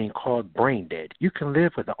that's being called brain dead. You can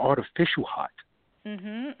live with an artificial heart,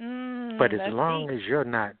 but as long as you're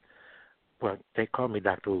not, well, they call me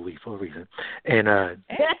Dr. Uwe for a reason, and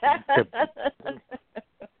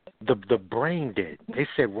the brain dead. They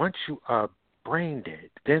said once you are brain dead,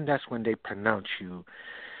 then that's when they pronounce you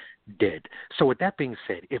dead. So with that being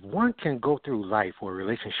said, if one can go through life or a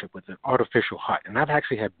relationship with an artificial heart, and I've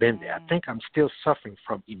actually have been there, I think I'm still suffering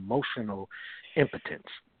from emotional impotence.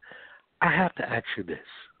 I have to ask you this.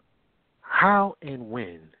 How and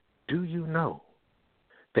when do you know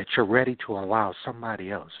that you're ready to allow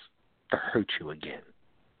somebody else to hurt you again?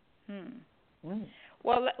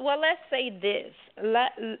 Well, let's say this.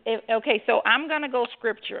 Okay, so I'm going to go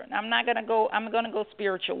scripture. I'm going to go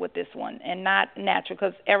spiritual with this one and not natural,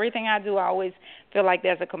 because everything I do, I always feel like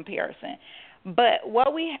there's a comparison. But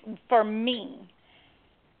for me,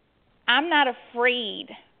 I'm not afraid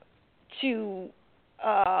to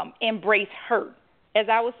embrace hurt. As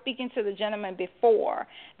I was speaking to the gentleman before,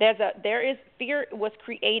 fear was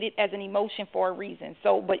created as an emotion for a reason.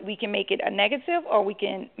 So, but we can make it a negative, or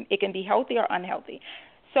it can be healthy or unhealthy.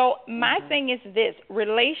 So my thing is this: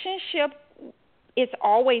 relationship is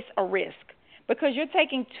always a risk, because you're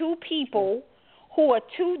taking 2 people who are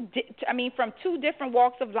from 2 different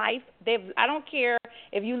walks of life. I don't care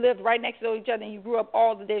if you lived right next to each other and you grew up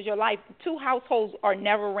all the days of your life. 2 households are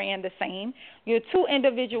never ran the same. You're 2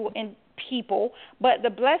 individual people. But the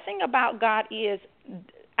blessing about God is,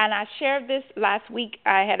 and I shared this last week.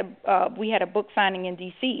 We had a book signing in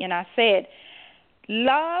D.C., and I said,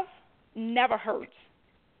 love never hurts.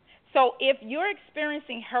 So if you're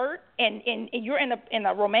experiencing hurt and you're in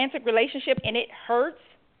a romantic relationship and it hurts,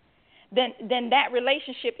 then that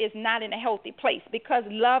relationship is not in a healthy place, because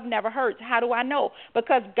love never hurts. How do I know?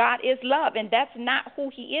 Because God is love, and that's not who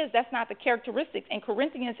he is. That's not the characteristics. In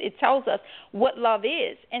Corinthians, it tells us what love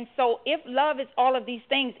is. And so if love is all of these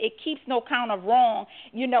things, it keeps no count of wrong.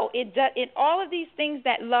 It all of these things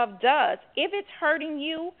that love does, if it's hurting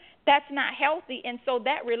you, that's not healthy. And so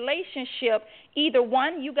that relationship, either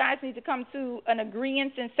one, you guys need to come to an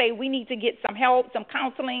agreement and say we need to get some help, some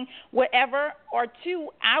counseling, whatever, or two,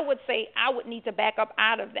 I would say I would need to back up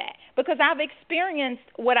out of that, because I've experienced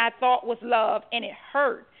what I thought was love and it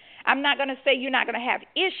hurt. I'm not going to say you're not going to have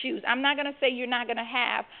issues. I'm not going to say you're not going to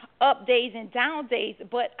have up days and down days,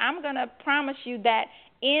 but I'm going to promise you that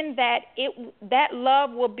in that that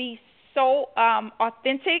love will be so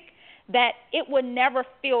authentic that it would never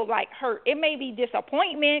feel like hurt. It may be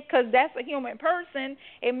disappointment, because that's a human person.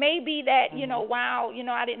 It may be that, wow,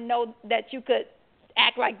 I didn't know that you could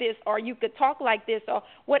act like this, or you could talk like this, or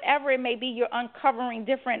whatever it may be. You're uncovering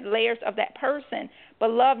different layers of that person, but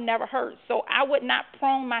love never hurts. So I would not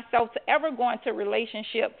prone myself to ever go into a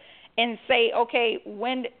relationship and say, okay,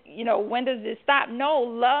 when does this stop?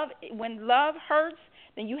 No, when love hurts,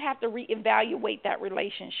 then you have to reevaluate that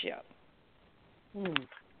relationship.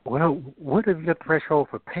 Well, what if your threshold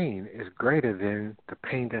for pain is greater than the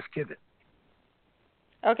pain that's given?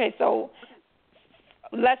 Okay, so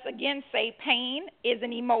let's again say pain is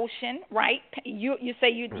an emotion, right? You say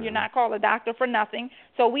you're not called a doctor for nothing.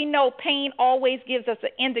 So we know pain always gives us an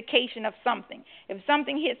indication of something. If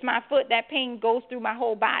something hits my foot, that pain goes through my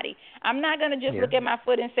whole body. I'm not going to just look at my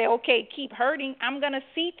foot and say, okay, keep hurting. I'm going to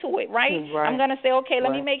see to it, right? I'm going to say, okay,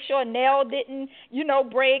 let me make sure a nail didn't,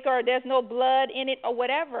 break, or there's no blood in it, or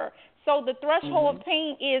whatever. So the threshold of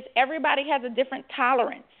pain is everybody has a different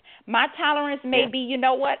tolerance. My tolerance may be,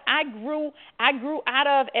 I grew out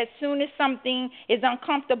of, as soon as something is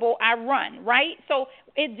uncomfortable, I run, right? So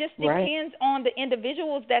it just depends on the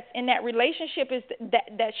individuals that's in that relationship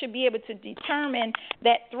that should be able to determine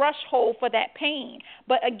that threshold for that pain.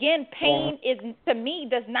 But again, pain is, to me,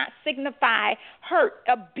 does not signify hurt.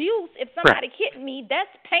 Abuse, if somebody hit me, that's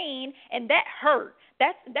pain and that hurt.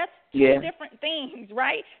 That's two different things,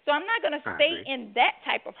 right? So I'm not going to stay in that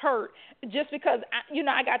type of hurt just because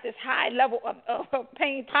I got this high level of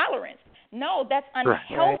pain tolerance. No, that's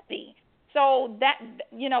unhealthy. So that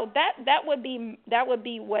would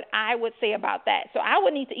be what I would say about that. So I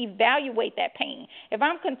would need to evaluate that pain. If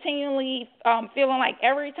I'm continually feeling like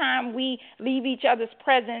every time we leave each other's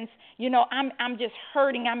presence, I'm just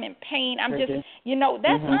hurting, I'm in pain, I'm just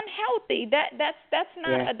that's unhealthy.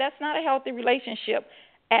 That's not a healthy relationship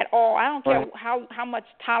at all. I don't care how much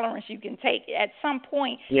tolerance you can take. At some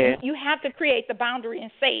point, you have to create the boundary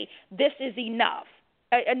and say, this is enough.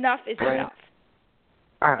 Enough is enough.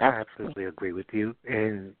 I absolutely agree with you.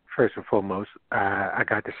 And first and foremost, I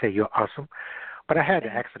got to say you're awesome. But I had to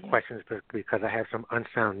ask the questions because I have some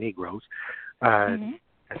unsound Negroes. And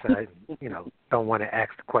so I, don't want to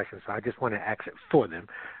ask the questions, so I just want to ask it for them.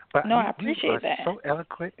 But no, I appreciate that. So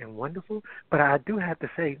eloquent and wonderful. But I do have to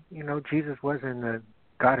say, Jesus was in the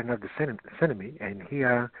Garden of the Gethsemane, and he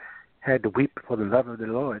had to weep for the love of the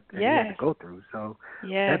Lord that he had to go through. So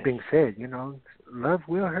that being said, love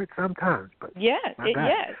will hurt sometimes. But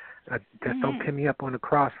just don't pin me up on the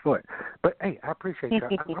cross for it. But hey, I appreciate you.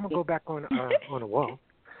 I'm gonna go back on the wall.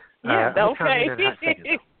 Okay.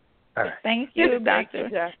 All right. Thank you,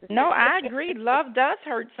 Doctor. No, I agree. Love does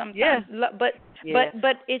hurt sometimes,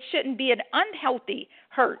 but it shouldn't be an unhealthy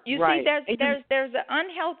hurt. You see, there's an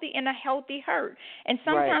unhealthy and a healthy hurt, and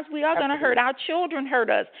sometimes we are going to hurt. Our children hurt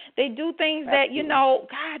us. They do things that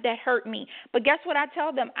God, that hurt me. But guess what I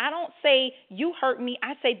tell them? I don't say you hurt me.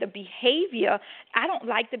 I say the behavior. I don't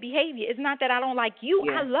like the behavior. It's not that I don't like you.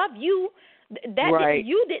 I love you.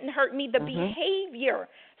 You didn't hurt me. The behavior.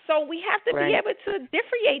 So we have to be able to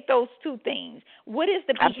differentiate those two things. What is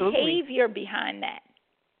the behavior behind that?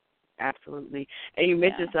 Absolutely. And you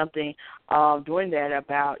mentioned something during that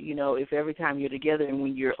about, if every time you're together and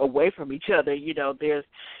when you're away from each other, there's,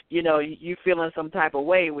 you feeling some type of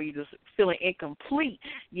way where you're just feeling incomplete.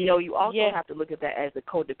 You also have to look at that as a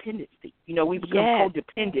codependency. We become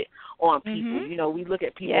codependent on people. We look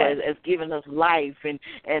at people as giving us life and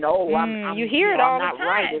I'm you hear it all I'm not the time.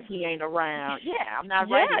 right if he ain't around. I'm not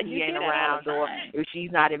right if he ain't around or if she's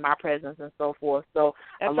not in my presence and so forth. So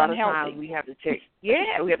that's a lot unhealthy. of times we have to check.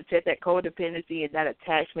 We have to check that codependency and that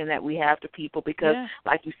attachment that we have to people because,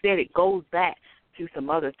 like you said, it goes back to some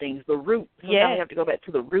other things. The root. Sometimes we have to go back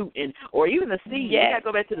to the root or even the seed. You got to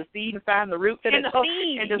go back to the seed and find the root and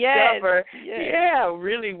discover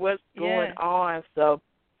really what's going on. So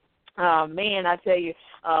Man, I tell you,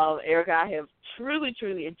 Erica, I have truly,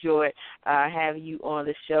 truly enjoyed having you on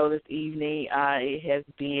the show this evening. It has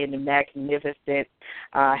been magnificent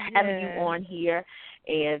having you on here.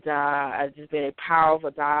 And it's just been a powerful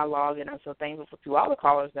dialogue, and I'm so thankful to all the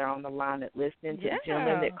callers that are on the line that listened, to the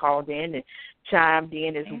gentlemen that called in and chimed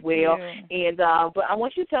in as well. And but I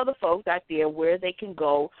want you to tell the folks out there where they can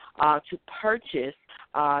go to purchase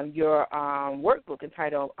your workbook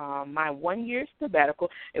entitled My 1 Year Sabbatical,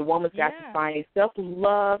 A Woman's Got to Find a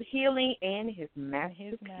Self-Love, Healing, and His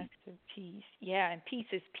Masterpiece. Yeah, and peace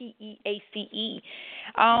is P-E-A-C-E.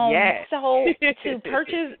 Yes. So to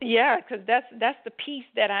purchase, because that's the peace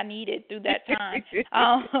that I needed through that time.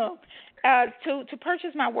 To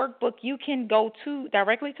purchase my workbook, you can go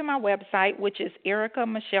directly to my website, which is Erica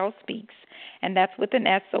Michelle Speaks, and that's with an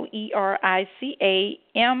S, so ERICAMICHELLE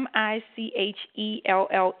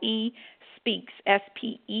Speaks,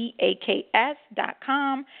 SPEAKS.com.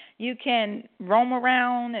 You can roam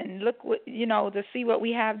around and look, to see what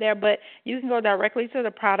we have there, but you can go directly to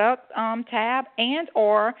the product tab, and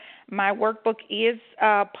or my workbook is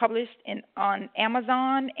published on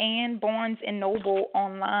Amazon and Barnes & Noble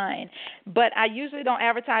online. But I usually don't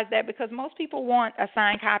advertise that because most people want a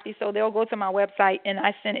signed copy, so they'll go to my website and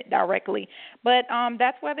I send it directly. But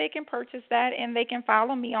that's where they can purchase that, and they can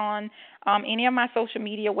follow me on any of my social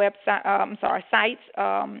media sites,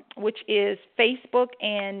 which is Facebook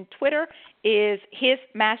and Twitter is His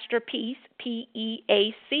Masterpiece,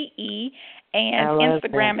 P-E-A-C-E, and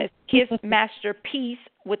Instagram is His Masterpiece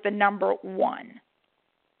with the number 1.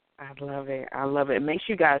 I love it. I love it. Make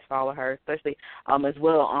sure you guys follow her, especially as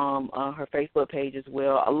well on her Facebook page as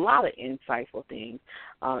well. A lot of insightful things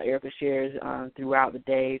Erica shares throughout the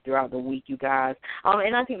day, throughout the week, you guys.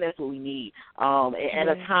 And I think that's what we need. At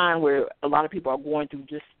a time where a lot of people are going through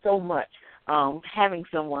just so much, having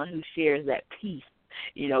someone who shares that peace,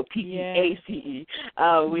 P-E-A-C-E,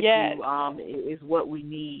 with you is what we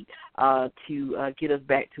need to get us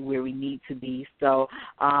back to where we need to be. So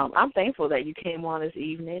I'm thankful that you came on this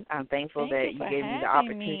evening. I'm thankful that you gave me the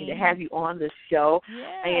opportunity to have you on the show.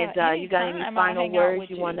 And you got any final words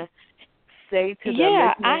you want to say to the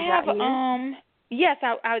listeners out here? Yes,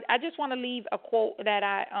 I just want to leave a quote that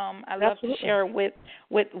I love to share with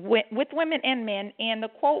women and men. And the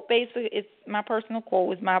quote basically is my personal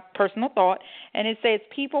quote, is my personal thought, and it says,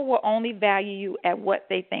 "People will only value you at what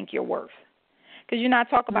they think you're worth." Because I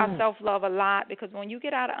talk about self-love a lot, because when you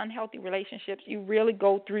get out of unhealthy relationships, you really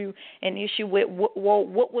go through an issue with,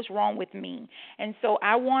 what was wrong with me? And so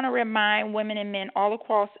I want to remind women and men all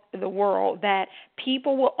across the world that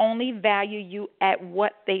people will only value you at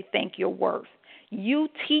what they think you're worth. You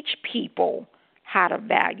teach people how to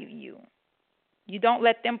value you. You don't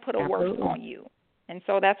let them put a worth on you. And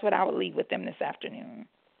so that's what I would leave with them this afternoon.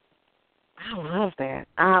 I love that.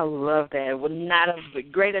 Well, not a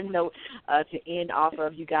greater note to end off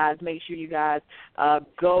of, you guys. Make sure you guys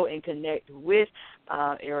go and connect with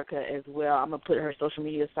Erica as well. I'm going to put her social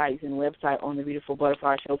media sites and website on the Beautiful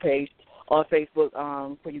Butterfly Show page on Facebook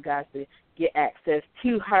for you guys to get access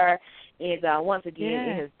to her. And once again,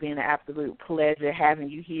 it has been an absolute pleasure having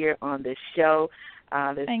you here on the show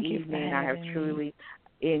this evening. I have truly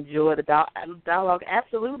enjoyed the dialogue,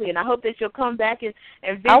 absolutely. And I hope that you'll come back and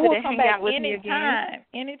visit and hang out with me again.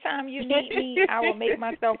 Anytime you need me, I will make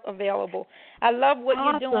myself available. I love what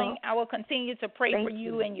you're doing. I will continue to pray for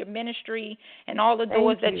you and your ministry and all the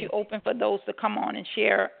doors that you open for those to come on and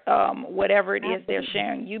share whatever it is they're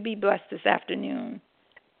sharing. You be blessed this afternoon.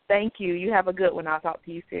 Thank you. You have a good one. I'll talk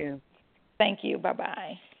to you soon. Thank you.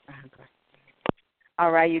 Bye-bye.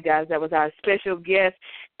 All right, you guys, that was our special guest,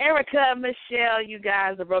 Erica Michelle, you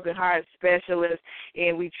guys, the broken heart specialist,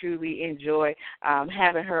 and we truly enjoy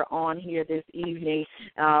having her on here this evening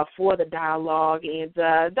for the dialogue. And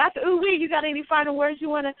Dr. Uwe, you got any final words you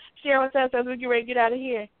want to share with us as we get ready to get out of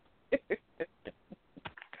here?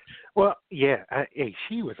 Well, yeah,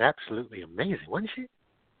 she was absolutely amazing, wasn't she?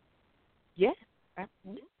 Yeah,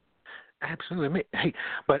 absolutely. Absolutely. Hey,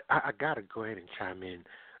 but I got to go ahead and chime in.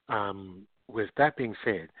 With that being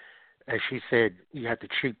said, as she said, you have to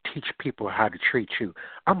teach people how to treat you.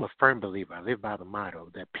 I'm a firm believer. I live by the motto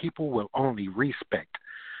that people will only respect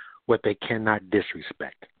what they cannot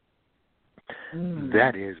disrespect.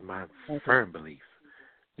 That is my firm belief.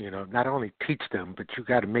 Not only teach them, but you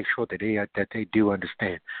got to make sure that they do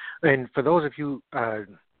understand. And for those of you,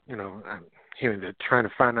 I'm hearing trying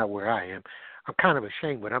to find out where I am. I'm kind of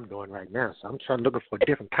ashamed what I'm doing right now, so I'm looking for a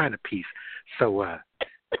different kind of peace. So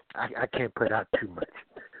I can't put out too much.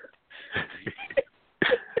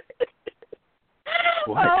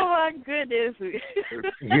 Oh, my goodness.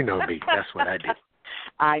 You know me. That's what I do.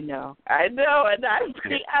 I know, and I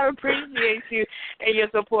appreciate you and your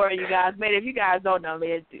support, you guys. Man, if you guys don't know,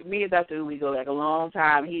 man, me and Dr. U, we go back a long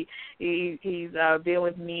time. He's been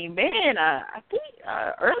with me, man. I think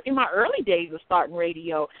in my early days of starting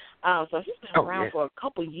radio. So he's been around for a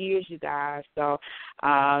couple of years, you guys. So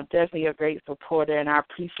definitely a great supporter, and I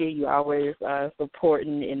appreciate you always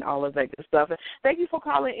supporting and all of that good stuff. And thank you for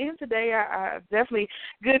calling in today. I definitely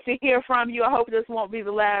good to hear from you. I hope this won't be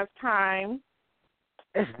the last time.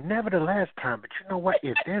 It's never the last time, but you know what?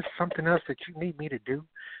 If there's something else that you need me to do,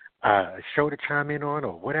 a show to chime in on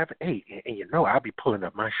or whatever, hey, and you know I'll be pulling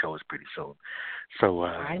up my shows pretty soon. So,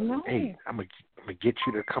 I know. Hey, I'm gonna get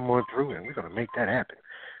you to come on through, and we're gonna make that happen.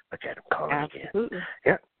 Look at him calling Absolutely.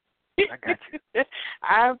 again. Yep, I got you.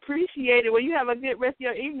 I appreciate it. Well, you have a good rest of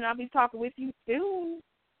your evening. I'll be talking with you soon.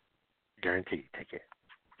 Guaranteed. Take care.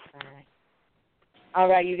 Bye. All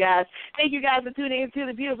right, you guys. Thank you guys for tuning into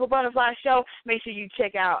the Beautiful Butterfly Show. Make sure you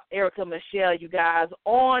check out Erica Michelle, you guys,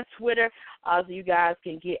 on Twitter, so you guys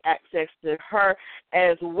can get access to her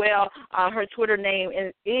as well. Her Twitter name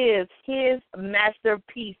is His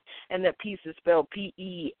Masterpiece, and the piece is spelled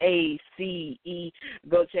Peace.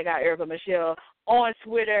 Go check out Erica Michelle on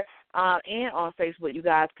Twitter and on Facebook. You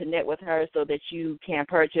guys connect with her so that you can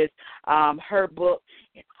purchase her book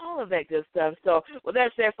and all of that good stuff. So with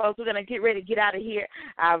that said, folks, we're going to get ready to get out of here.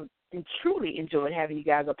 I've truly enjoyed having you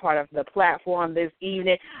guys a part of the platform this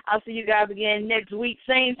evening. I'll see you guys again next week,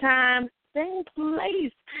 same time, same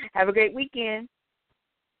place. Have a great weekend.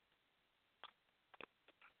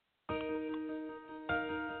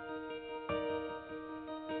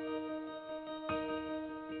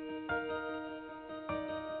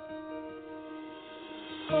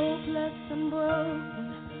 Hopeless and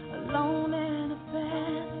broken, alone and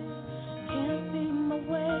abandoned, can't see my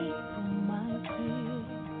way from my fears.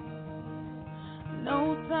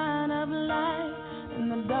 No sign of light in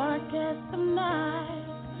the darkest of night,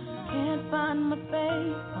 can't find my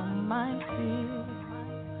face on my fears.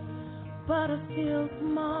 But a still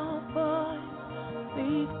small voice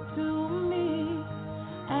speaks to me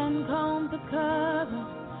and calms the current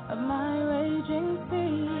of my raging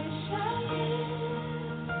sea.